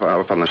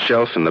 Up on the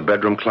shelf in the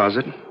bedroom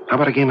closet. How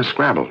about a game of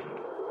Scrabble?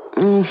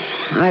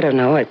 I don't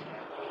know.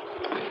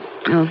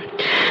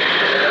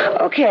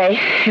 Okay,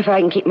 if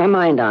I can keep my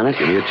mind on it.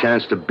 Give me a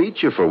chance to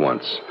beat you for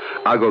once.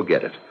 I'll go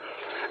get it.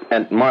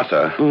 And,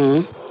 Martha,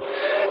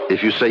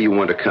 if you say you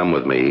want to come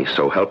with me,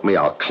 so help me,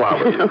 I'll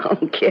clobber you.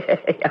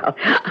 Okay,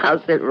 I'll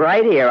sit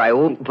right here. I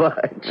won't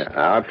budge.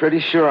 Yeah, I'm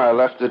pretty sure I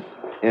left it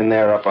in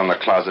there up on the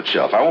closet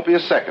shelf. I won't be a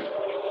second.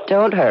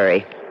 Don't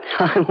hurry.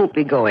 I won't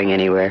be going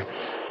anywhere.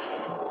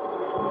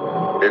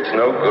 It's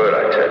no good,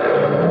 I tell you.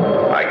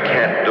 I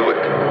can't do it.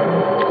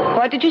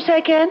 What did you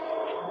say, Ken?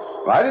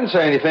 I didn't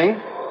say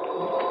anything.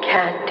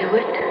 Can't do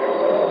it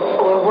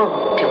or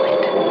won't do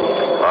it.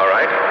 All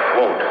right,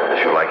 won't,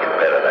 if you like it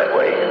better that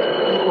way.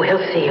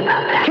 We'll see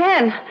about that.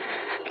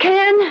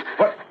 Ken!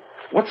 What?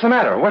 What's the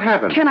matter? What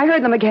happened? Ken, I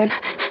heard them again.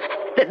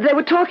 They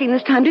were talking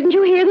this time. Didn't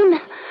you hear them?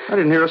 I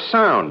didn't hear a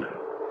sound.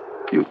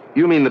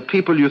 You mean the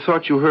people you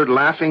thought you heard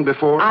laughing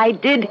before? I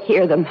did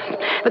hear them.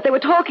 But they were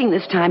talking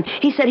this time.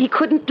 He said he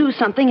couldn't do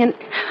something and...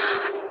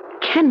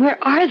 Ken, where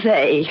are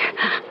they?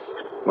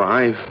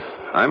 Well,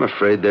 I'm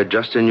afraid they're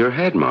just in your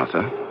head,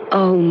 Martha.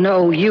 Oh,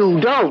 no, you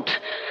don't.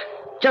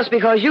 Just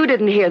because you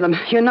didn't hear them,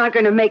 you're not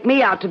going to make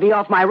me out to be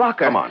off my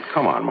rocker.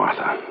 Come on,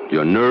 Martha.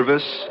 You're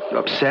nervous,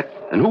 upset,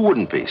 and who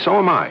wouldn't be? So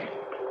am I.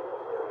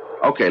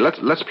 Okay,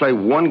 let's play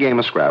one game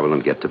of Scrabble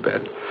and get to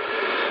bed.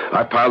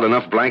 I piled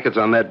enough blankets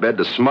on that bed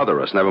to smother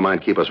us, never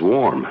mind keep us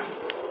warm.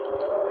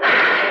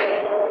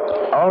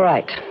 All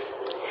right.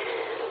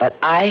 But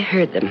I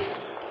heard them.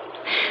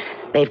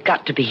 They've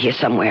got to be here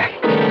somewhere.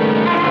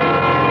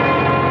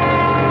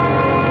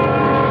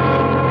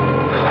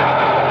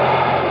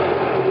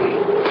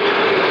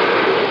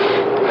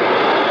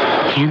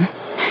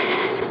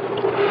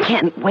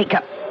 Ken, wake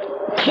up.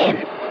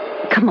 Ken,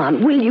 come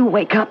on, will you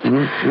wake up?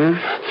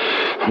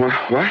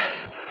 What?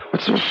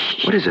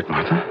 What is it,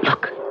 Martha?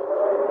 Look.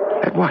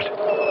 At what?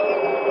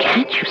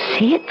 Can't you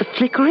see it, the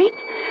flickering?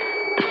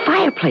 The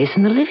fireplace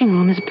in the living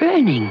room is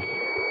burning.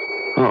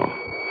 Oh.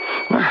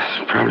 Well,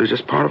 it's probably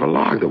just part of a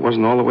log that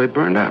wasn't all the way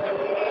burned up.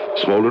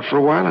 Smoldered for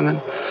a while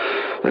and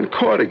then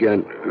caught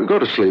again. Go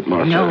to sleep,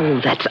 Martha. No,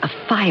 that's a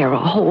fire, a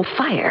whole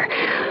fire.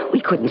 We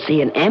couldn't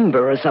see an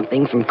ember or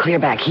something from clear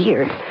back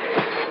here.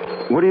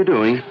 What are you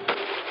doing?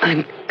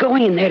 I'm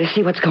going in there to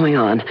see what's going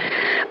on.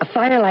 A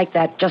fire like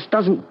that just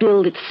doesn't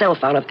build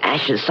itself out of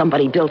ashes.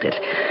 Somebody built it.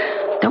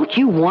 Don't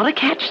you want to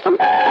catch them?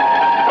 All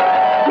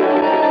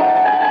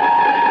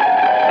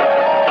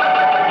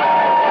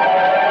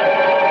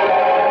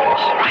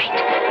right.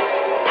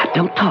 Now,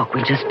 don't talk.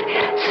 We'll just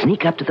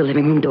sneak up to the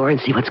living room door and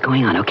see what's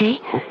going on, okay?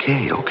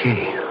 Okay.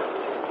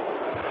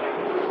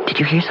 Did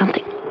you hear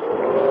something?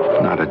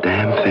 Not a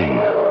damn thing.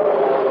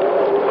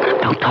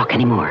 Don't talk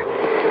anymore.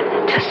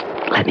 Just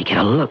let me get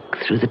a look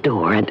through the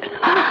door and... Good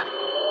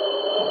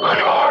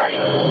Lord.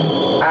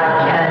 I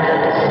can't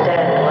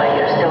understand why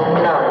you're so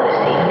glum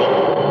this evening.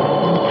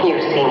 You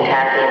seemed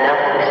happy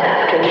enough this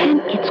afternoon.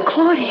 Ken, it's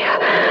Claudia.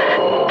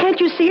 Can't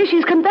you see her?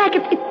 She's come back.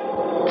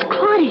 It's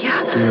Claudia.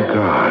 Dear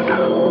God.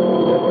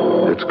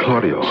 It's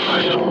Claudia, all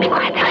right. Be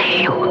quiet, they'll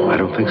hear you. I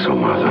don't think so,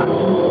 Martha.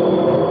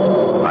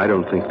 I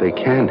don't think they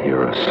can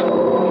hear us.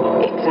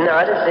 It's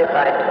not as if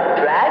I'd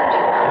dragged you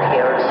out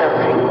here or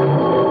something.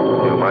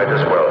 You might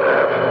as well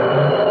have.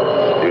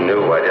 You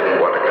knew I didn't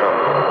want to come.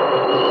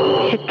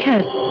 It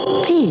can't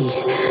be.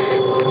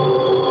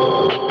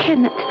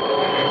 Ken,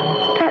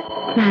 that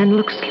man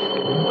looks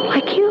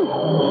like you.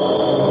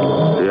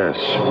 Yes.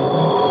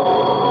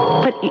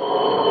 But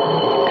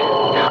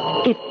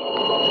it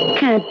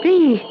can't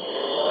be.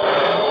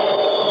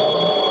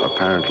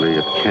 Apparently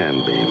it can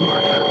be,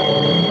 Martha.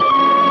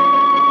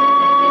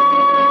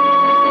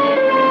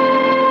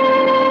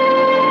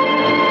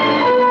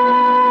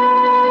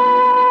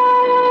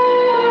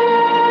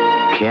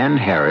 Ken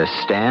Harris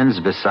stands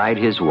beside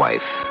his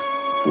wife,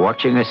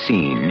 watching a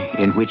scene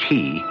in which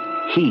he,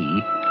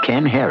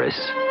 Ken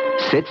Harris,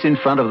 sits in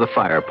front of the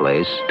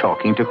fireplace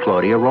talking to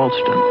Claudia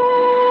Ralston.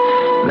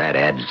 That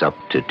adds up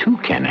to 2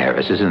 Ken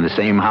Harrises in the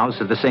same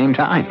house at the same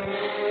time.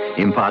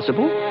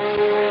 Impossible?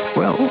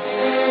 Well,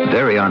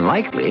 very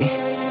unlikely,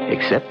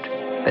 except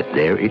that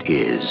there it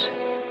is.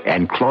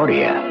 And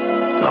Claudia,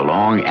 the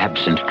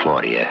long-absent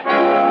Claudia,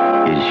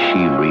 is she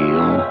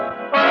real?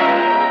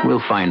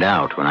 We'll find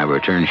out when I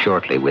return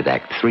shortly with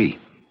Act 3.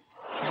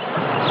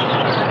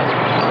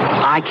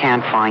 I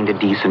can't find a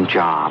decent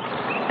job.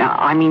 Now,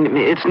 I mean,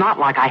 it's not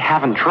like I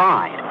haven't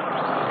tried.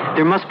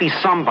 There must be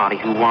somebody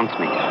who wants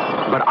me,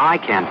 but I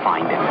can't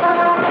find him.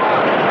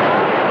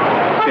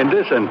 In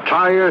this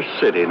entire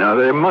city, now,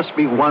 there must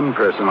be one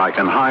person I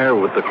can hire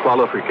with the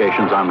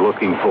qualifications I'm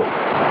looking for.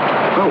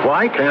 Well,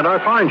 why can't I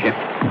find him?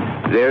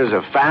 There's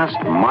a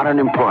fast, modern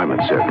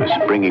employment service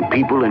bringing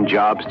people and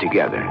jobs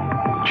together.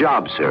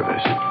 Job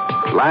Service.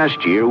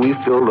 Last year, we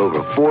filled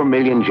over 4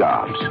 million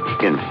jobs.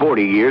 In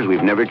 40 years,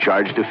 we've never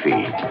charged a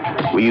fee.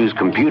 We use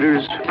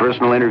computers,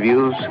 personal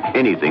interviews,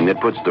 anything that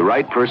puts the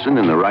right person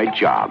in the right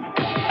job.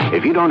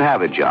 If you don't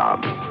have a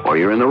job, or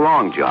you're in the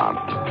wrong job,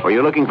 or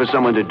you're looking for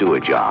someone to do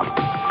a job,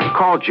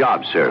 call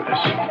Job Service,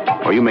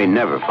 or you may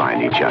never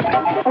find each other.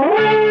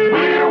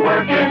 We're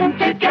working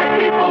to get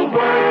people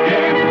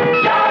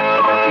working.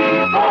 Jobs for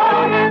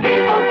people,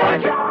 people for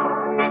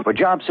jobs. For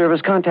Job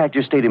Service, contact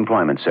your state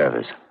employment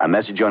service. A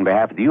message on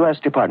behalf of the U.S.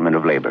 Department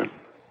of Labor.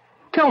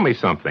 Tell me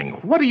something.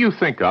 What do you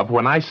think of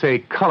when I say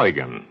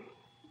Culligan?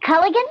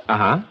 Culligan?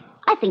 Uh-huh.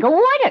 I think of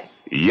water.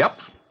 Yep.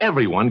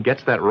 Everyone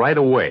gets that right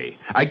away.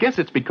 I guess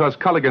it's because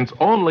Culligan's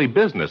only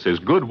business is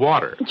good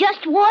water.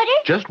 Just water?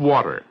 Just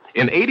water.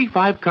 In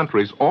 85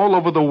 countries all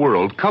over the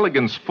world,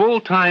 Culligan's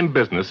full-time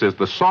business is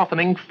the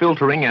softening,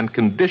 filtering, and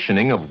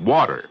conditioning of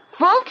water.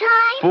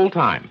 Full-time?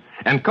 Full-time.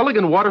 And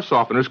Culligan water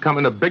softeners come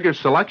in a bigger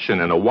selection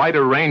and a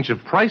wider range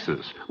of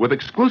prices, with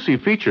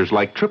exclusive features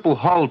like triple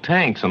hull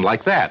tanks and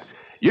like that.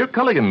 Your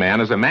Culligan man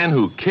is a man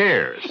who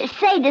cares.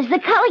 Say, does the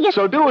Culligan...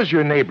 So do as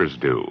your neighbors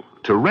do.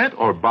 To rent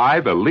or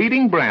buy the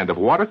leading brand of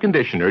water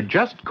conditioner,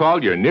 just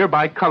call your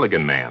nearby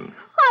Culligan man.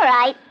 All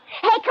right.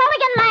 Hey,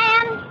 Culligan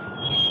man.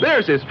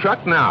 There's his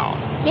truck now.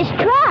 His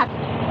truck?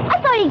 I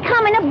thought he'd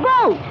come in a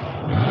boat.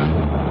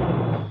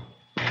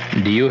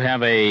 Do you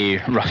have a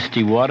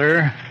rusty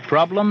water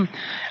problem?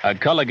 A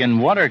Culligan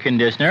water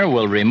conditioner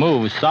will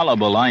remove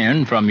soluble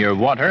iron from your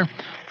water.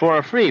 For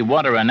a free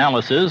water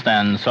analysis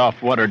and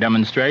soft water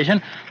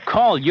demonstration,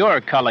 call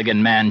your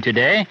Culligan man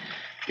today.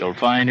 You'll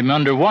find him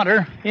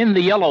underwater in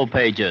the yellow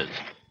pages.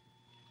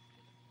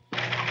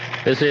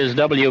 This is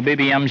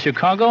WBBM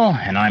Chicago,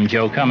 and I'm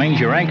Joe Cummings,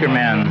 your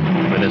anchorman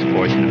for this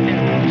portion of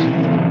news.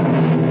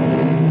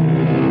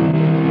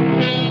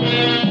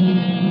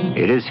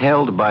 It is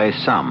held by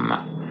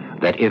some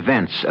that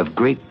events of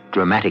great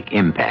dramatic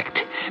impact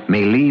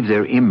may leave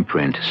their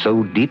imprint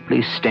so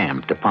deeply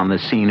stamped upon the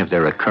scene of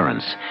their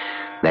occurrence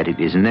that it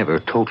is never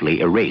totally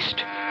erased,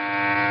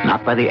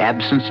 not by the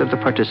absence of the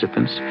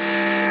participants,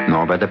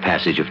 nor by the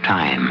passage of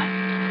time.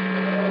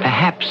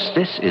 Perhaps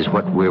this is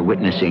what we're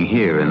witnessing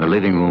here in the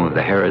living room of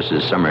the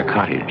Harris' summer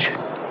cottage.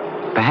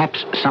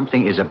 Perhaps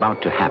something is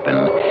about to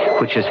happen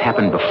which has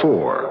happened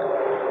before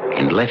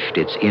and left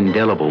its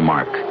indelible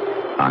mark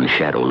on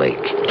Shadow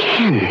Lake.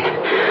 Ken,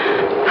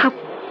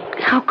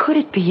 how could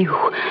it be you?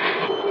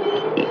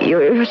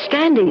 You're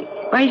standing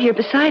right here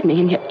beside me,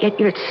 and yet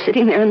you're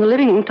sitting there in the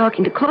living room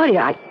talking to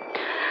Claudia.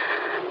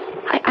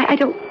 I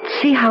don't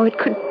see how it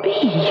could be.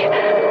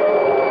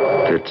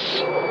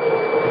 It's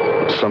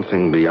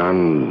something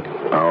beyond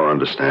our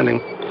understanding.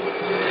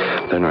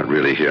 They're not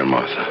really here,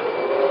 Martha.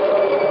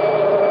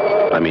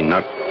 I mean,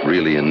 not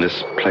really in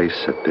this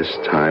place at this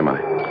time. I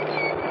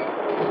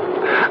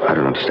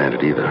don't understand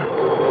it either.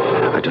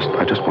 I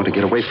just want to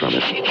get away from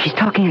it. She's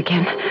talking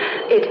again.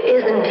 It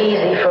isn't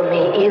easy for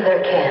me either,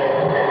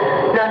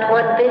 Ken. Not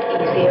one bit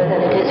easier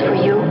than it is for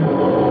you.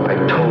 I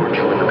told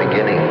you in the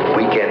beginning,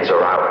 weekends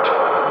are out.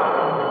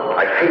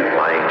 I hate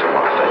lying to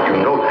Martha.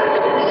 You know that.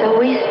 So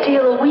we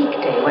steal a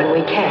weekday when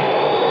we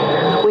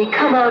can. We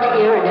come out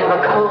here and have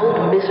a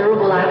cold,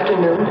 miserable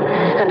afternoon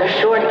and a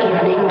short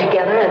evening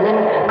together and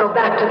then go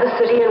back to the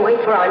city and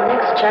wait for our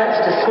next chance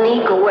to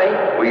sneak away.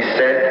 We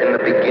said in the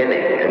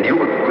beginning, and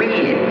you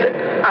agreed that...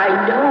 I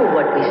know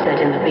what we said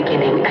in the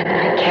beginning, and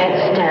I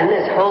can't stand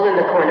this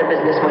hole-in-the-corner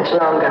business much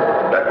longer.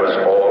 That was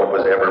all it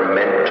was ever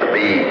meant to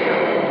be.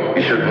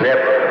 You should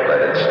never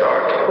let it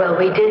start. Well,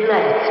 we did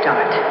let it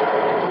start.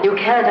 You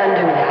can't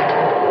undo that.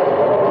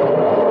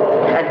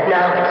 And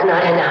now it's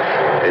not enough.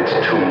 It's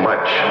too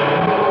much.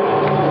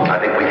 I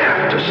think we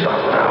have to stop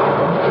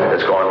now.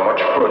 It's gone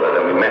much further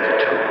than we meant it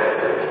to.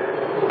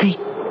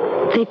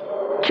 They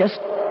just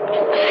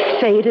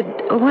faded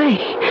away.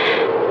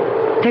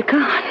 They're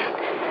gone.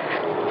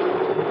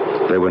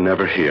 They were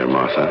never here,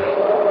 Martha.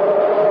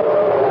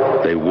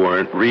 They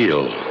weren't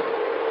real.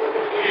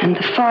 And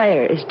the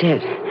fire is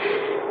dead.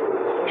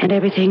 And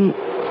everything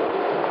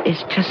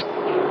is just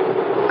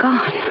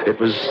gone. It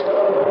was,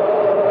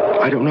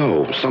 I don't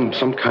know,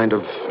 some kind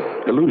of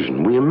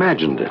illusion. We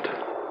imagined it.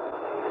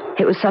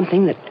 It was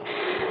something that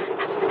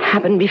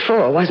happened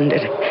before, wasn't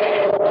it?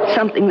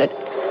 Something that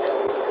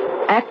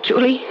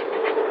actually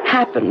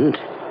happened.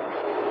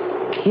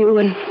 You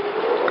and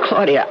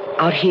Claudia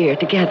out here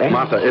together.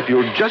 Martha, if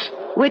you'll just...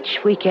 Which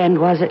weekend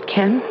was it,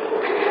 Ken?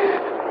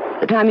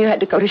 The time you had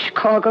to go to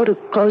Chicago to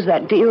close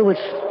that deal with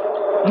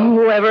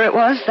whoever it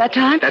was that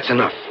time? That's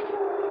enough.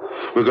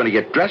 We're going to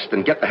get dressed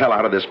and get the hell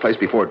out of this place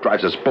before it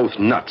drives us both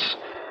nuts.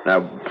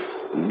 Now,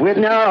 where...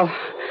 No,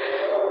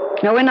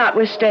 we're not.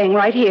 We're staying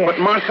right here. But,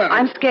 Martha...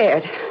 I'm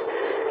scared.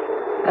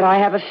 But I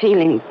have a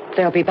feeling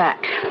they'll be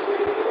back.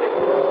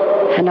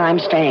 And I'm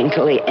staying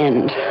till the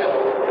end.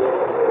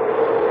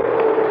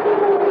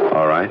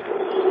 All right.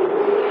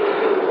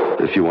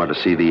 If you want to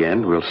see the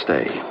end, we'll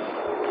stay.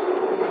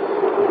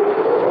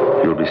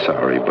 You'll be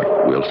sorry,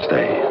 but we'll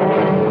stay.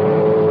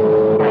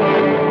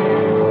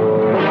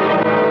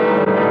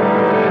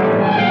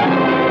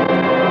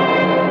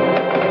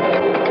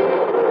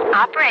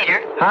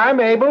 Operator. Hi,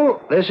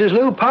 Mabel. This is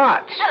Lou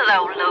Potts.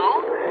 Hello,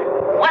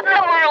 Lou. What in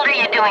the world are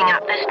you doing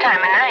up this time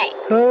of night?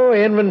 Oh,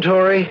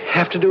 inventory.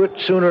 Have to do it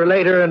sooner or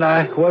later, and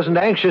I wasn't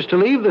anxious to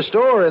leave the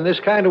store in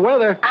this kind of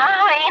weather.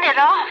 Oh, ain't it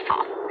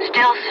awful?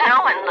 Still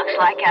snowing, looks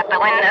like, out the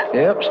window.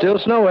 Yep, still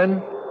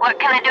snowing. What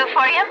can I do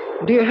for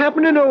you? Do you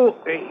happen to know,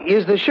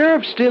 is the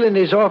sheriff still in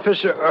his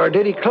office, or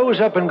did he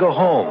close up and go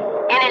home?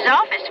 In his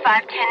office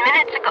 5-10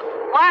 minutes ago.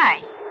 Why?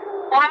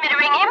 Want me to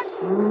ring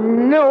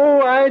him?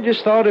 No, I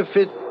just thought if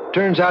it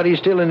turns out he's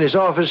still in his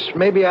office,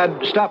 maybe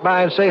I'd stop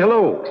by and say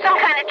hello. Some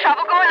kind of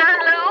trouble going on,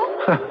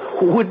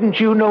 Lou? Wouldn't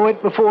you know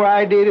it before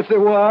I did if there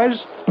was?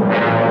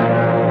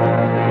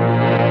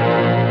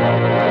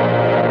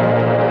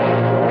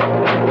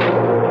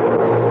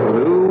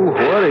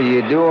 What are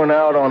you doing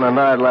out on a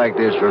night like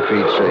this, for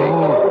Pete's sake?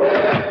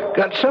 Oh,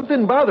 got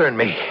something bothering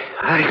me.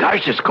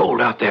 Gosh, it's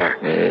cold out there.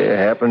 It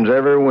happens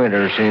every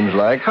winter, seems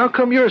like. How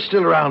come you're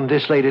still around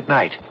this late at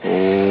night?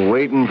 Oh,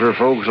 waiting for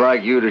folks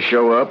like you to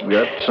show up.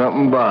 Got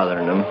something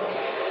bothering them.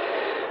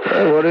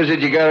 Well, what is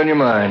it you got on your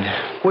mind?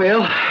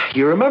 Well,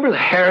 you remember the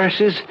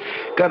Harrises?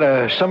 Got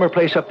a summer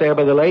place up there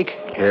by the lake?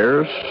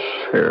 Harris?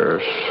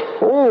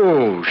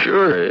 Oh,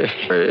 sure.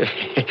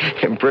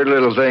 Pretty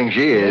little thing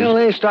she is. Well,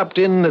 they stopped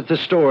in at the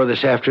store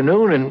this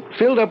afternoon and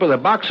filled up with a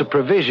box of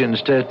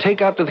provisions to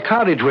take out to the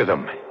cottage with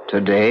them.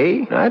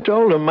 Today? I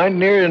told them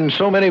mightn't hear in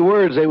so many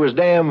words they was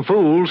damn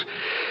fools.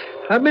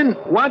 I've been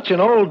watching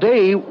all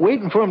day,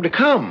 waiting for them to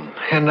come,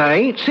 and I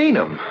ain't seen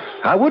them.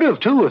 I would have,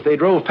 too, if they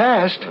drove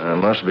past. I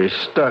must be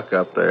stuck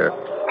up there.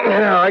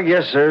 Yeah, I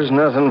guess there's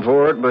nothing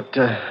for it, but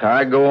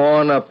I go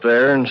on up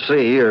there and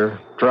see, or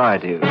try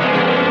to.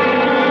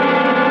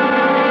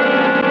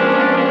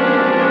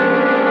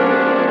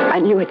 I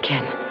knew it,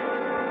 Ken.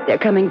 They're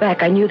coming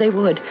back. I knew they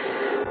would.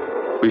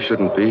 We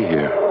shouldn't be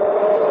here.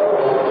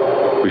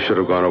 We should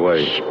have gone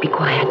away. Shh, be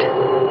quiet.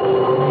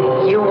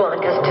 You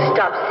want us to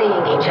stop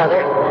seeing each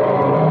other.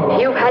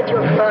 You've had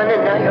your fun,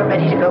 and now you're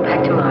ready to go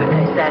back to Martha.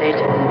 Is that it?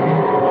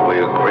 We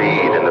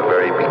agreed in the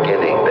very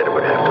beginning that it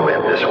would have to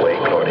end this way,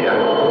 Claudia.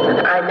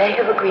 I may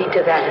have agreed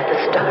to that at the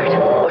start,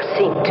 or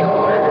seemed to.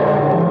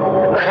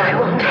 But I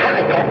won't have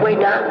it that way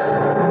now.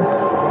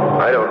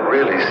 I don't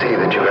really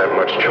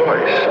much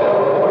choice.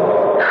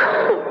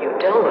 You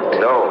don't.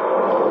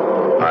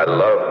 No. I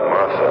love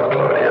Martha,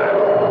 Claudia.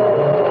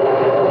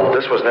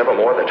 This was never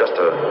more than just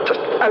a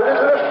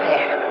little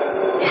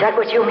affair. Is that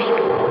what you mean?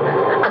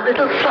 A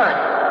little fun.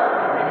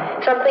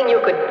 Something you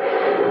could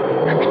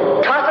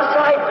toss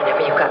aside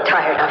whenever you got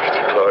tired of it.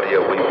 Claudia,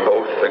 we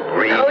both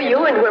agreed. Oh,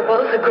 you and we're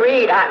both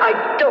agreed.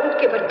 I don't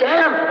give a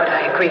damn what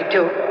I agreed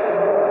to.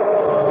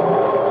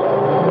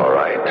 All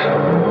right.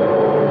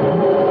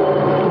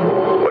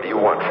 What do you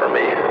want from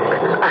me?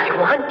 I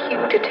want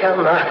you to tell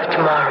Martha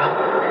tomorrow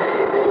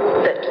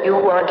that you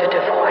want a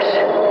divorce.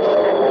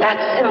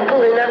 That's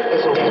simple enough,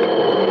 isn't it?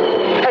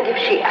 And if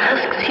she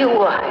asks you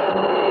why,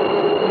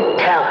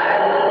 tell her.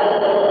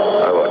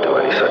 I won't do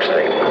any such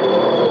thing.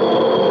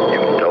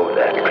 You know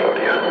that,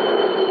 Claudia.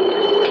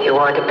 Do you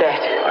want to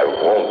bet? I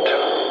won't.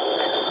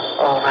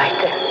 All right,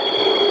 then.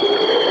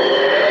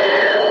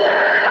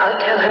 I'll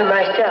tell her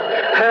myself.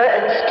 Her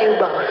and Stu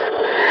both.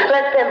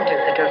 Let them do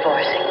the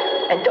divorcing.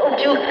 And don't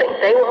you think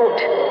they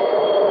won't.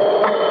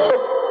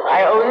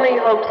 I only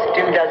hope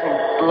Stu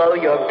doesn't blow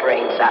your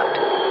brains out.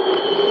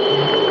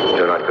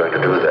 You're not going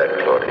to do that,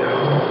 Claudia.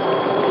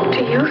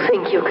 Do you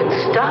think you can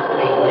stop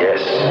me?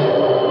 Yes.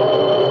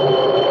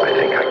 I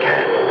think I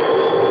can.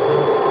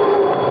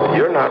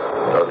 You're not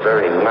a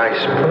very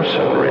nice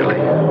person,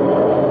 really.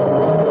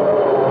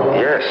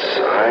 Yes,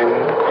 I'm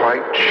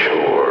quite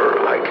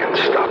sure I can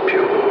stop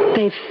you.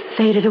 They've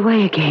faded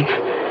away again.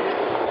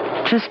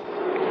 Just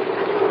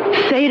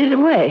faded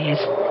away,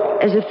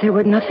 as if there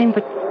were nothing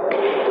but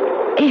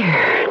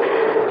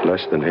air.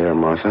 Less than air,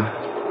 Martha.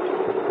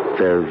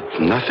 They're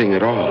nothing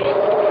at all.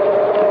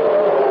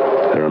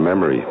 They're a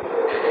memory.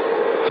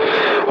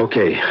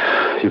 Okay,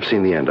 you've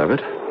seen the end of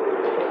it.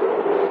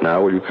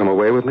 Now, will you come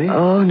away with me?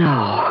 Oh,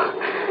 no.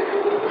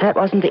 That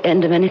wasn't the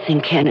end of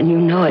anything, Ken, and you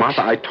know it.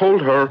 Martha, I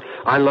told her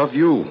I love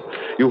you.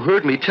 You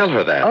heard me tell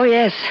her that. Oh,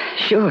 yes,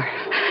 sure.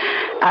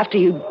 After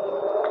you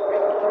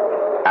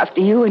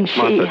and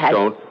she Martha, had...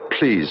 don't.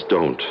 Please,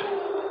 don't.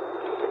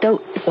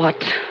 Don't what?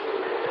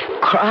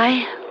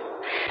 Cry?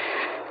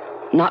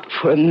 Not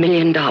for $1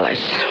 million.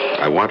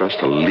 I want us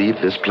to leave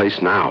this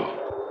place now.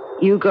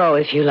 You go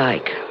if you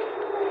like.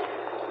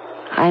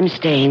 I'm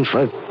staying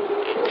for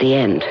the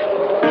end.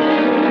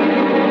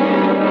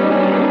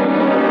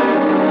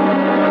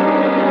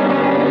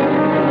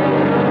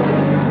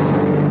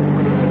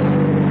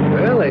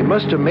 Well, they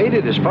must have made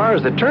it as far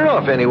as the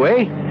turnoff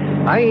anyway.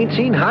 I ain't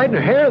seen hide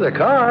nor hair of the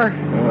car.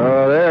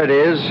 Oh, there it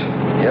is.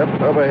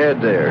 Yep, up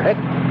ahead there. That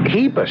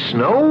heap of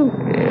snow?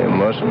 Yeah,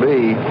 must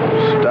be.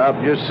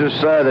 Stopped just this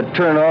side of the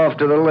turnoff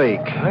to the lake.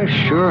 I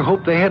sure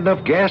hope they had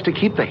enough gas to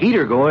keep the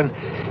heater going.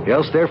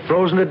 Else they're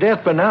frozen to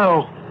death by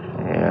now.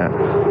 Yeah.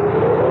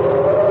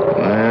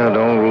 Well,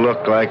 don't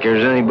look like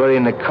there's anybody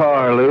in the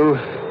car, Lou.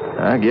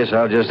 I guess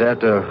I'll just have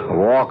to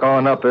walk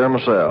on up there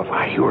myself.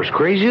 Why, you're as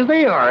crazy as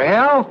they are,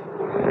 Al.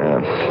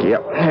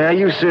 Yep. Yeah,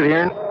 you sit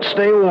here and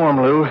stay warm,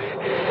 Lou.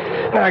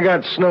 I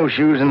got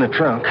snowshoes in the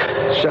trunk.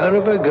 Son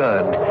of a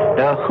gun.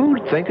 Now,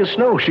 who'd think of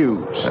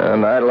snowshoes? A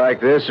night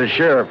like this, a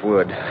sheriff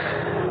would.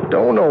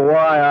 Don't know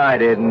why I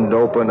didn't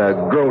open a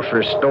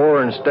grocery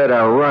store instead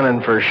of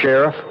running for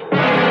sheriff.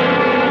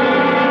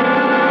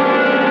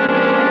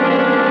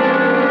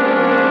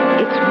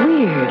 It's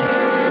weird.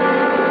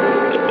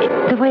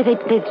 The way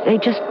they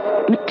just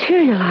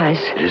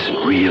materialize. It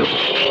isn't real.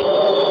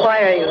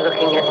 Why are you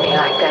looking at me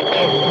like that,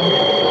 Ken?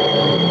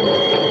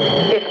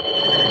 If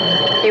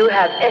you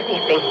have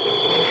anything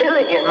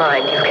silly in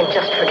mind, you can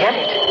just forget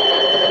it.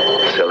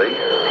 Silly?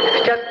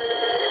 Just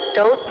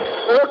don't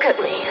look at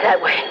me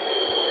that way.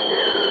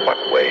 What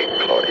way,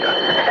 Claudia?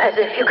 As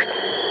if you could...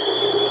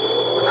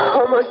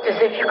 Almost as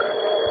if you could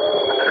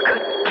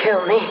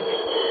kill me.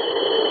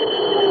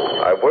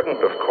 I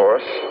wouldn't, of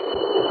course,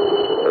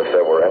 if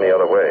there were any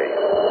other way.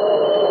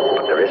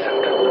 But there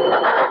isn't.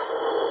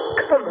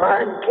 Come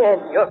on, Ken.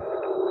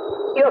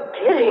 You're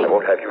kidding. I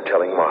won't have you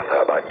telling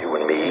Martha about you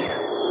and me.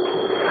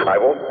 I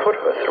won't put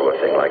her through a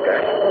thing like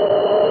that.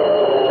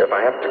 If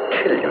I have to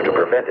kill you to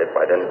prevent it,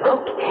 why then...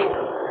 Okay.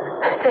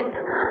 Then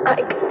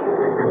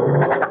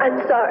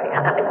I'm sorry.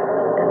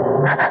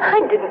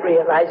 I didn't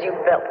realize you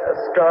felt so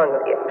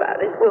strongly about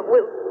it.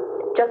 We'll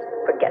just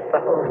forget the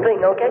whole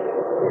thing, okay?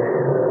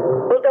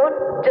 Well,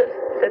 don't just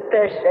sit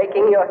there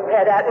shaking your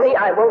head at me.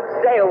 I won't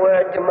say a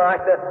word to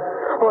Martha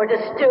or to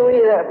Stu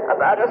either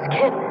about us,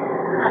 Ken.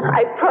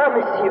 I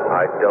promise you.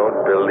 I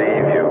don't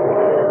believe you.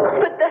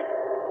 But that's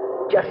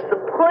just the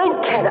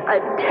point, Ken.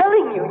 I'm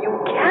telling you, you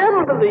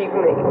can believe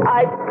me.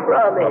 I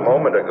promise. A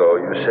moment ago,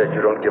 you said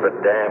you don't give a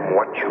damn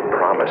what you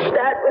promised.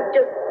 That was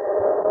just...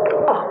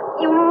 Oh,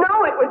 you know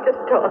it was just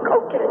talk.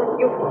 Oh, Ken,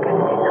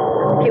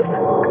 you've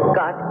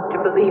got to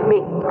believe me.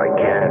 I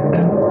can't.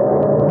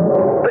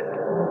 But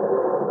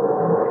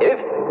if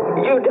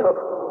you don't...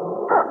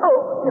 Oh,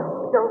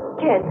 no,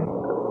 Ken.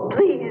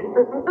 Please.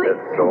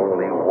 There's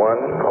only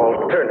one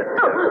alternative.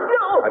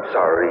 No. I'm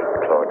sorry,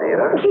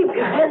 Claudia. Keep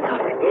your hands off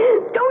me.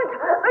 Don't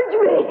touch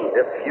me.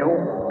 If you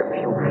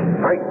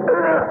fight me,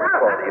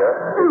 Claudia,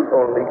 it's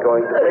only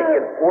going to make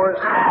it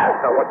worse.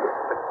 Now, what's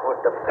the good?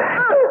 taste of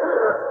that.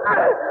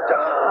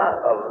 Just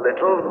a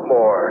little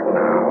more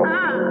now.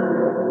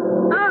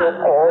 It will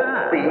all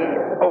be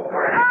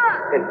over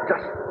in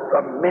just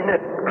a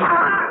minute.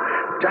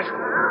 Just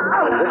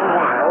a little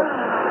while,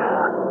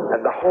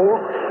 and the whole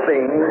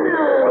thing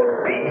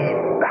will be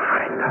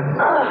behind us.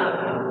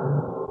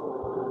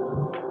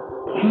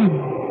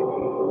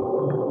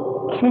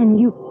 Ken,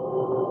 you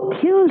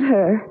killed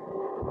her.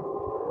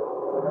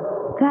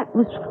 That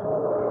was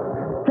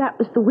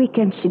the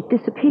weekend she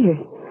disappeared.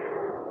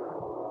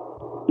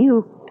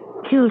 You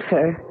killed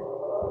her.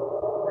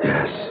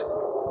 Yes.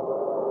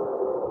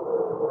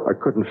 I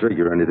couldn't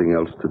figure anything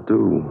else to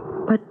do.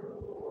 But...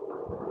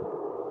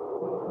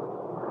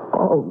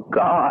 Oh,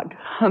 God.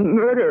 A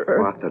murderer.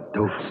 Martha,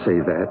 don't say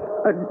that.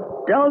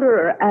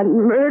 Adulterer and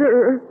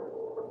murderer.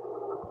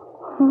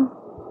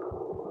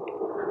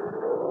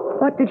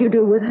 What did you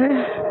do with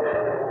her?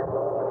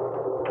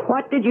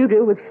 What did you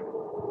do with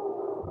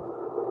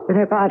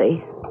her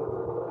body?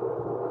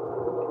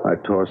 I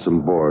tore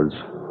some boards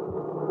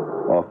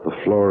off the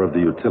floor of the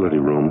utility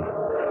room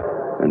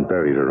and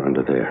buried her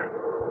under there.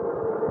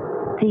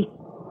 The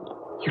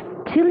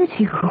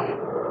utility room?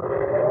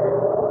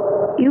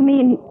 You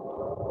mean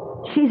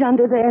she's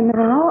under there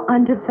now?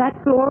 Under that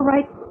floor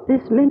right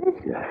this minute?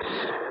 Yes.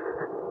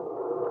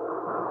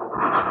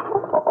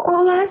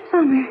 All last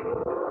summer.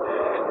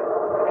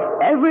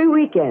 Every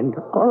weekend,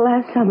 all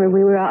last summer,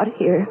 we were out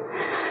here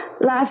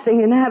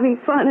laughing and having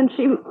fun, and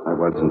she... I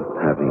wasn't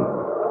having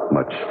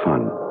much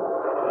fun.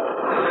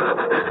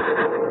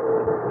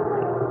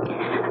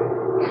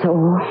 So,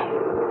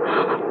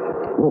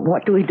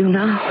 what do we do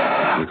now?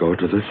 I'll go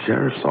to the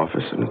sheriff's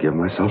office and give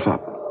myself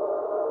up.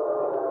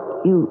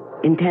 You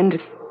intend to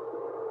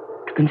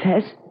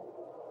confess?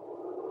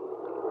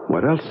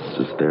 What else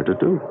is there to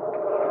do?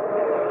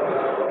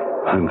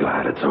 I'm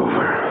glad it's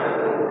over.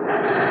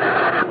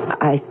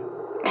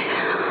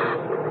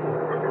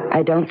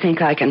 I don't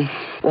think I can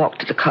walk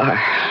to the car.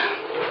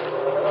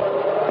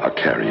 I'll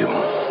carry you.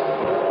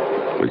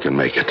 We can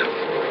make it.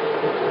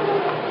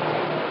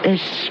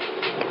 There's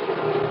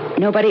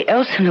nobody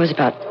else who knows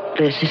about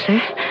this, is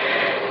there?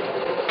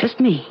 Just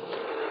me.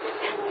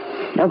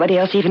 Nobody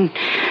else even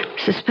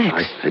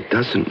suspects. It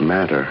doesn't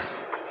matter.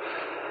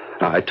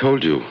 I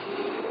told you.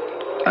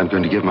 I'm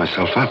going to give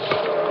myself up.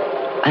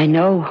 I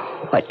know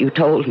what you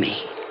told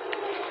me.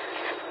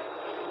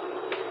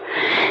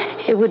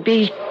 It would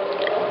be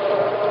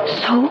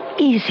so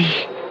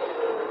easy.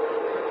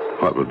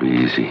 What would be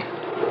easy?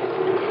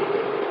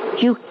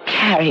 You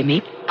carry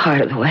me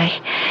part of the way.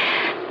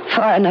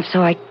 Far enough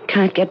so I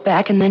can't get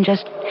back, and then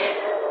just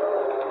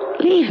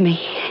leave me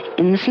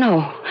in the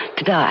snow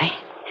to die.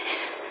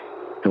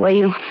 The way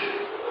you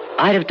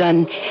might have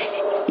done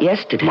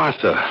yesterday.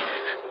 Martha.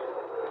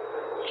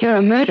 You're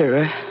a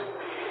murderer.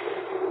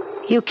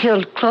 You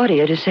killed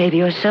Claudia to save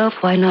yourself.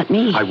 Why not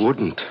me? I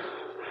wouldn't.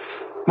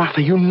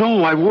 Martha, you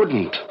know I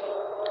wouldn't.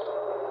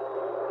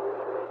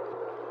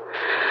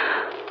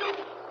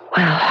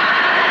 Well,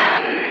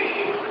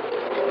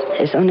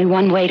 there's only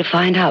one way to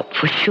find out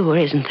for sure,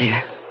 isn't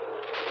there?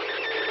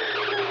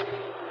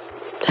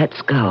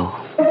 Let's go.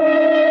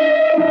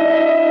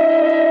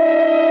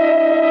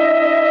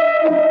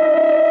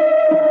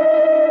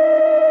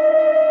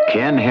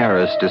 Ken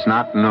Harris does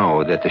not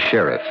know that the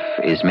sheriff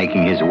is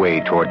making his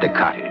way toward the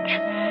cottage,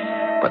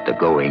 but the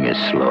going is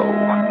slow.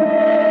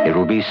 It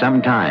will be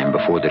some time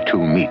before the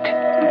two meet.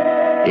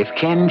 If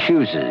Ken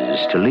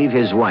chooses to leave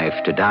his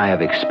wife to die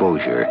of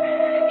exposure,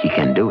 he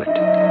can do it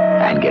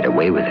and get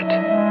away with it.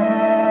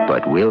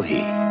 But will he?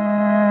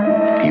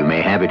 You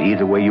may have it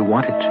either way you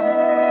want it,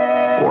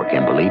 or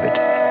can believe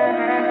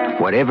it.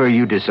 Whatever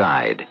you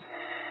decide,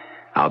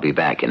 I'll be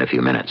back in a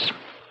few minutes.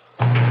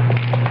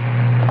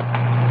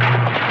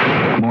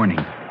 Morning,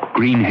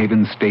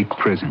 Greenhaven State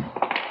Prison.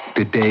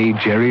 Today,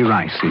 Jerry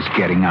Rice is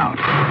getting out.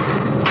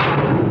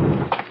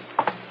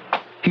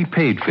 He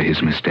paid for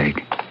his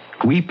mistake.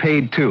 We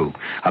paid, too.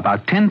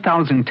 About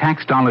 10,000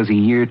 tax dollars a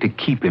year to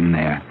keep him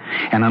there.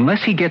 And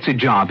unless he gets a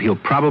job, he'll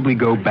probably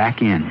go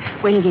back in.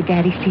 Wait till your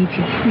daddy sees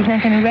you. He's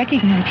not going to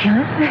recognize you,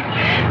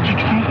 huh? You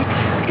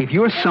excited? If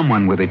you're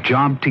someone with a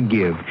job to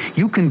give,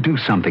 you can do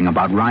something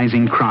about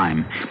rising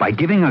crime by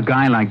giving a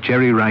guy like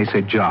Jerry Rice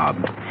a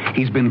job.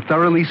 He's been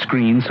thoroughly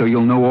screened, so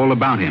you'll know all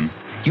about him.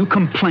 You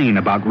complain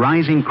about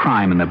rising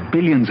crime and the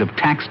billions of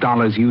tax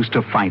dollars used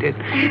to fight it.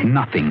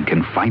 Nothing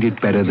can fight it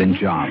better than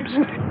jobs.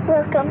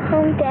 Welcome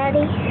home, Daddy.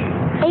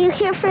 Are you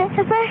here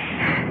forever?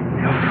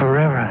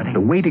 Forever, honey. The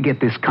way to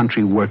get this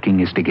country working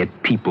is to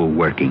get people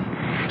working.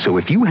 So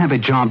if you have a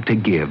job to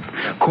give,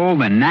 call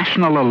the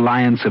National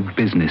Alliance of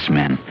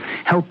Businessmen.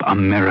 Help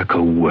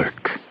America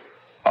work.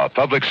 A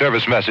public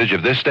service message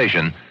of this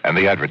station and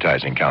the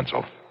Advertising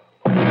Council.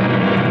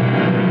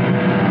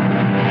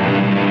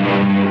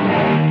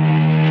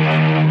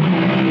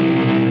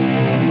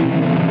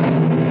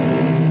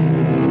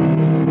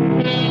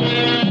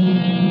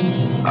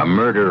 A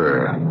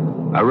murderer,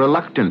 a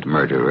reluctant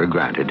murderer,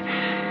 granted,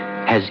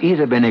 has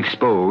either been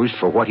exposed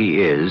for what he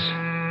is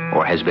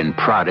or has been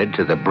prodded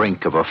to the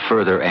brink of a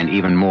further and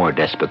even more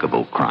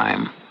despicable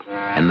crime.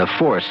 and the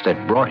force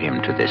that brought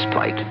him to this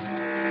plight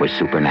was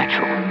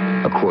supernatural,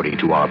 according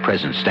to our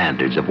present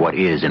standards of what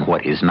is and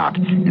what is not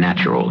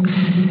natural.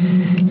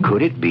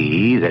 Could it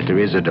be that there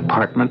is a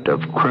department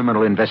of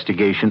criminal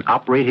investigation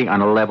operating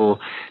on a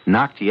level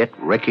not yet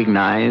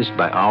recognized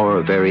by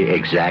our very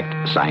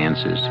exact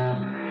sciences?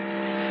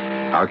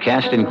 Our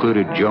cast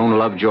included Joan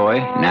Lovejoy,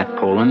 Nat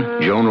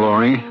Polen, Joan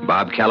Loring,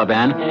 Bob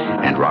Kaliban,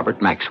 and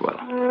Robert Maxwell.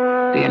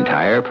 The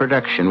entire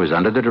production was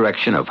under the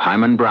direction of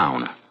Hyman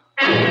Brown.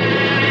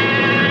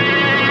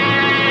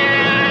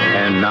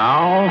 And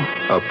now,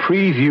 a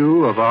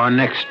preview of our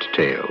next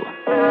tale.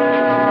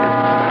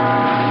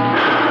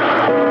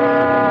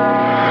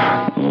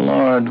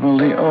 Lord, will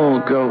the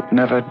old goat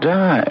never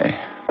die?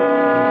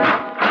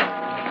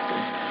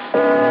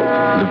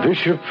 The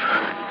bishop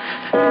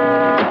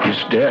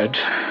is dead.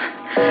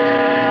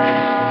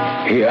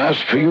 He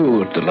asked for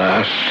you at the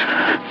last.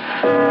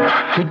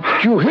 Did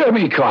you hear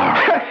me, Carl?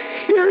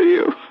 Hear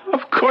you?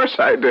 Of course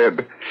I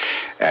did.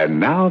 And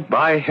now,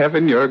 by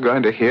heaven, you're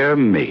going to hear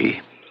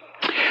me.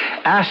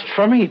 Asked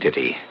for me, did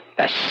he?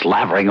 The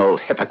slavering old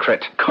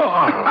hypocrite.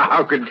 Carl!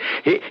 How could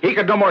he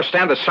could no more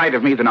stand the sight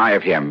of me than I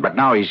of him. But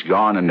now he's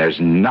gone, and there's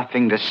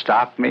nothing to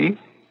stop me.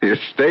 The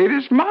estate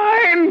is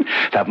mine.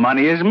 The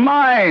money is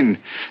mine.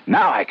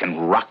 Now I can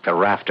rock the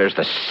rafters,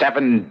 the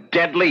 7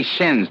 deadly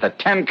sins, the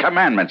 10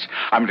 commandments.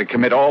 I'm going to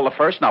commit all the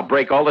first, and I'll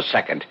break all the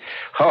second.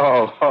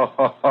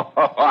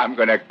 I'm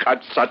going to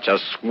cut such a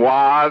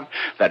swath,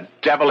 the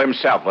devil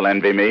himself will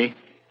envy me.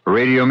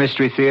 Radio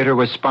Mystery Theater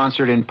was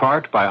sponsored in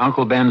part by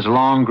Uncle Ben's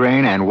Long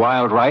Grain and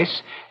Wild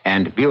Rice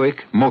and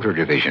Buick Motor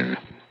Division.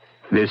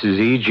 This is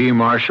E.G.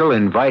 Marshall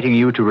inviting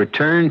you to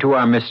return to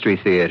our Mystery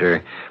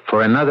Theater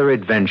for another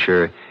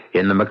adventure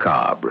in the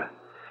macabre.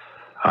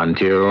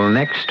 Until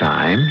next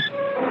time,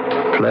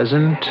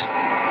 pleasant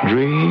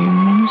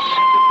dreams.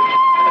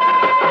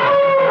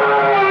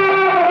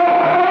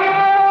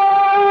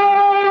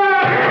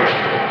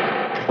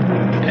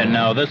 And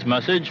now this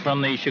message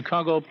from the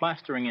Chicago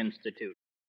Plastering Institute.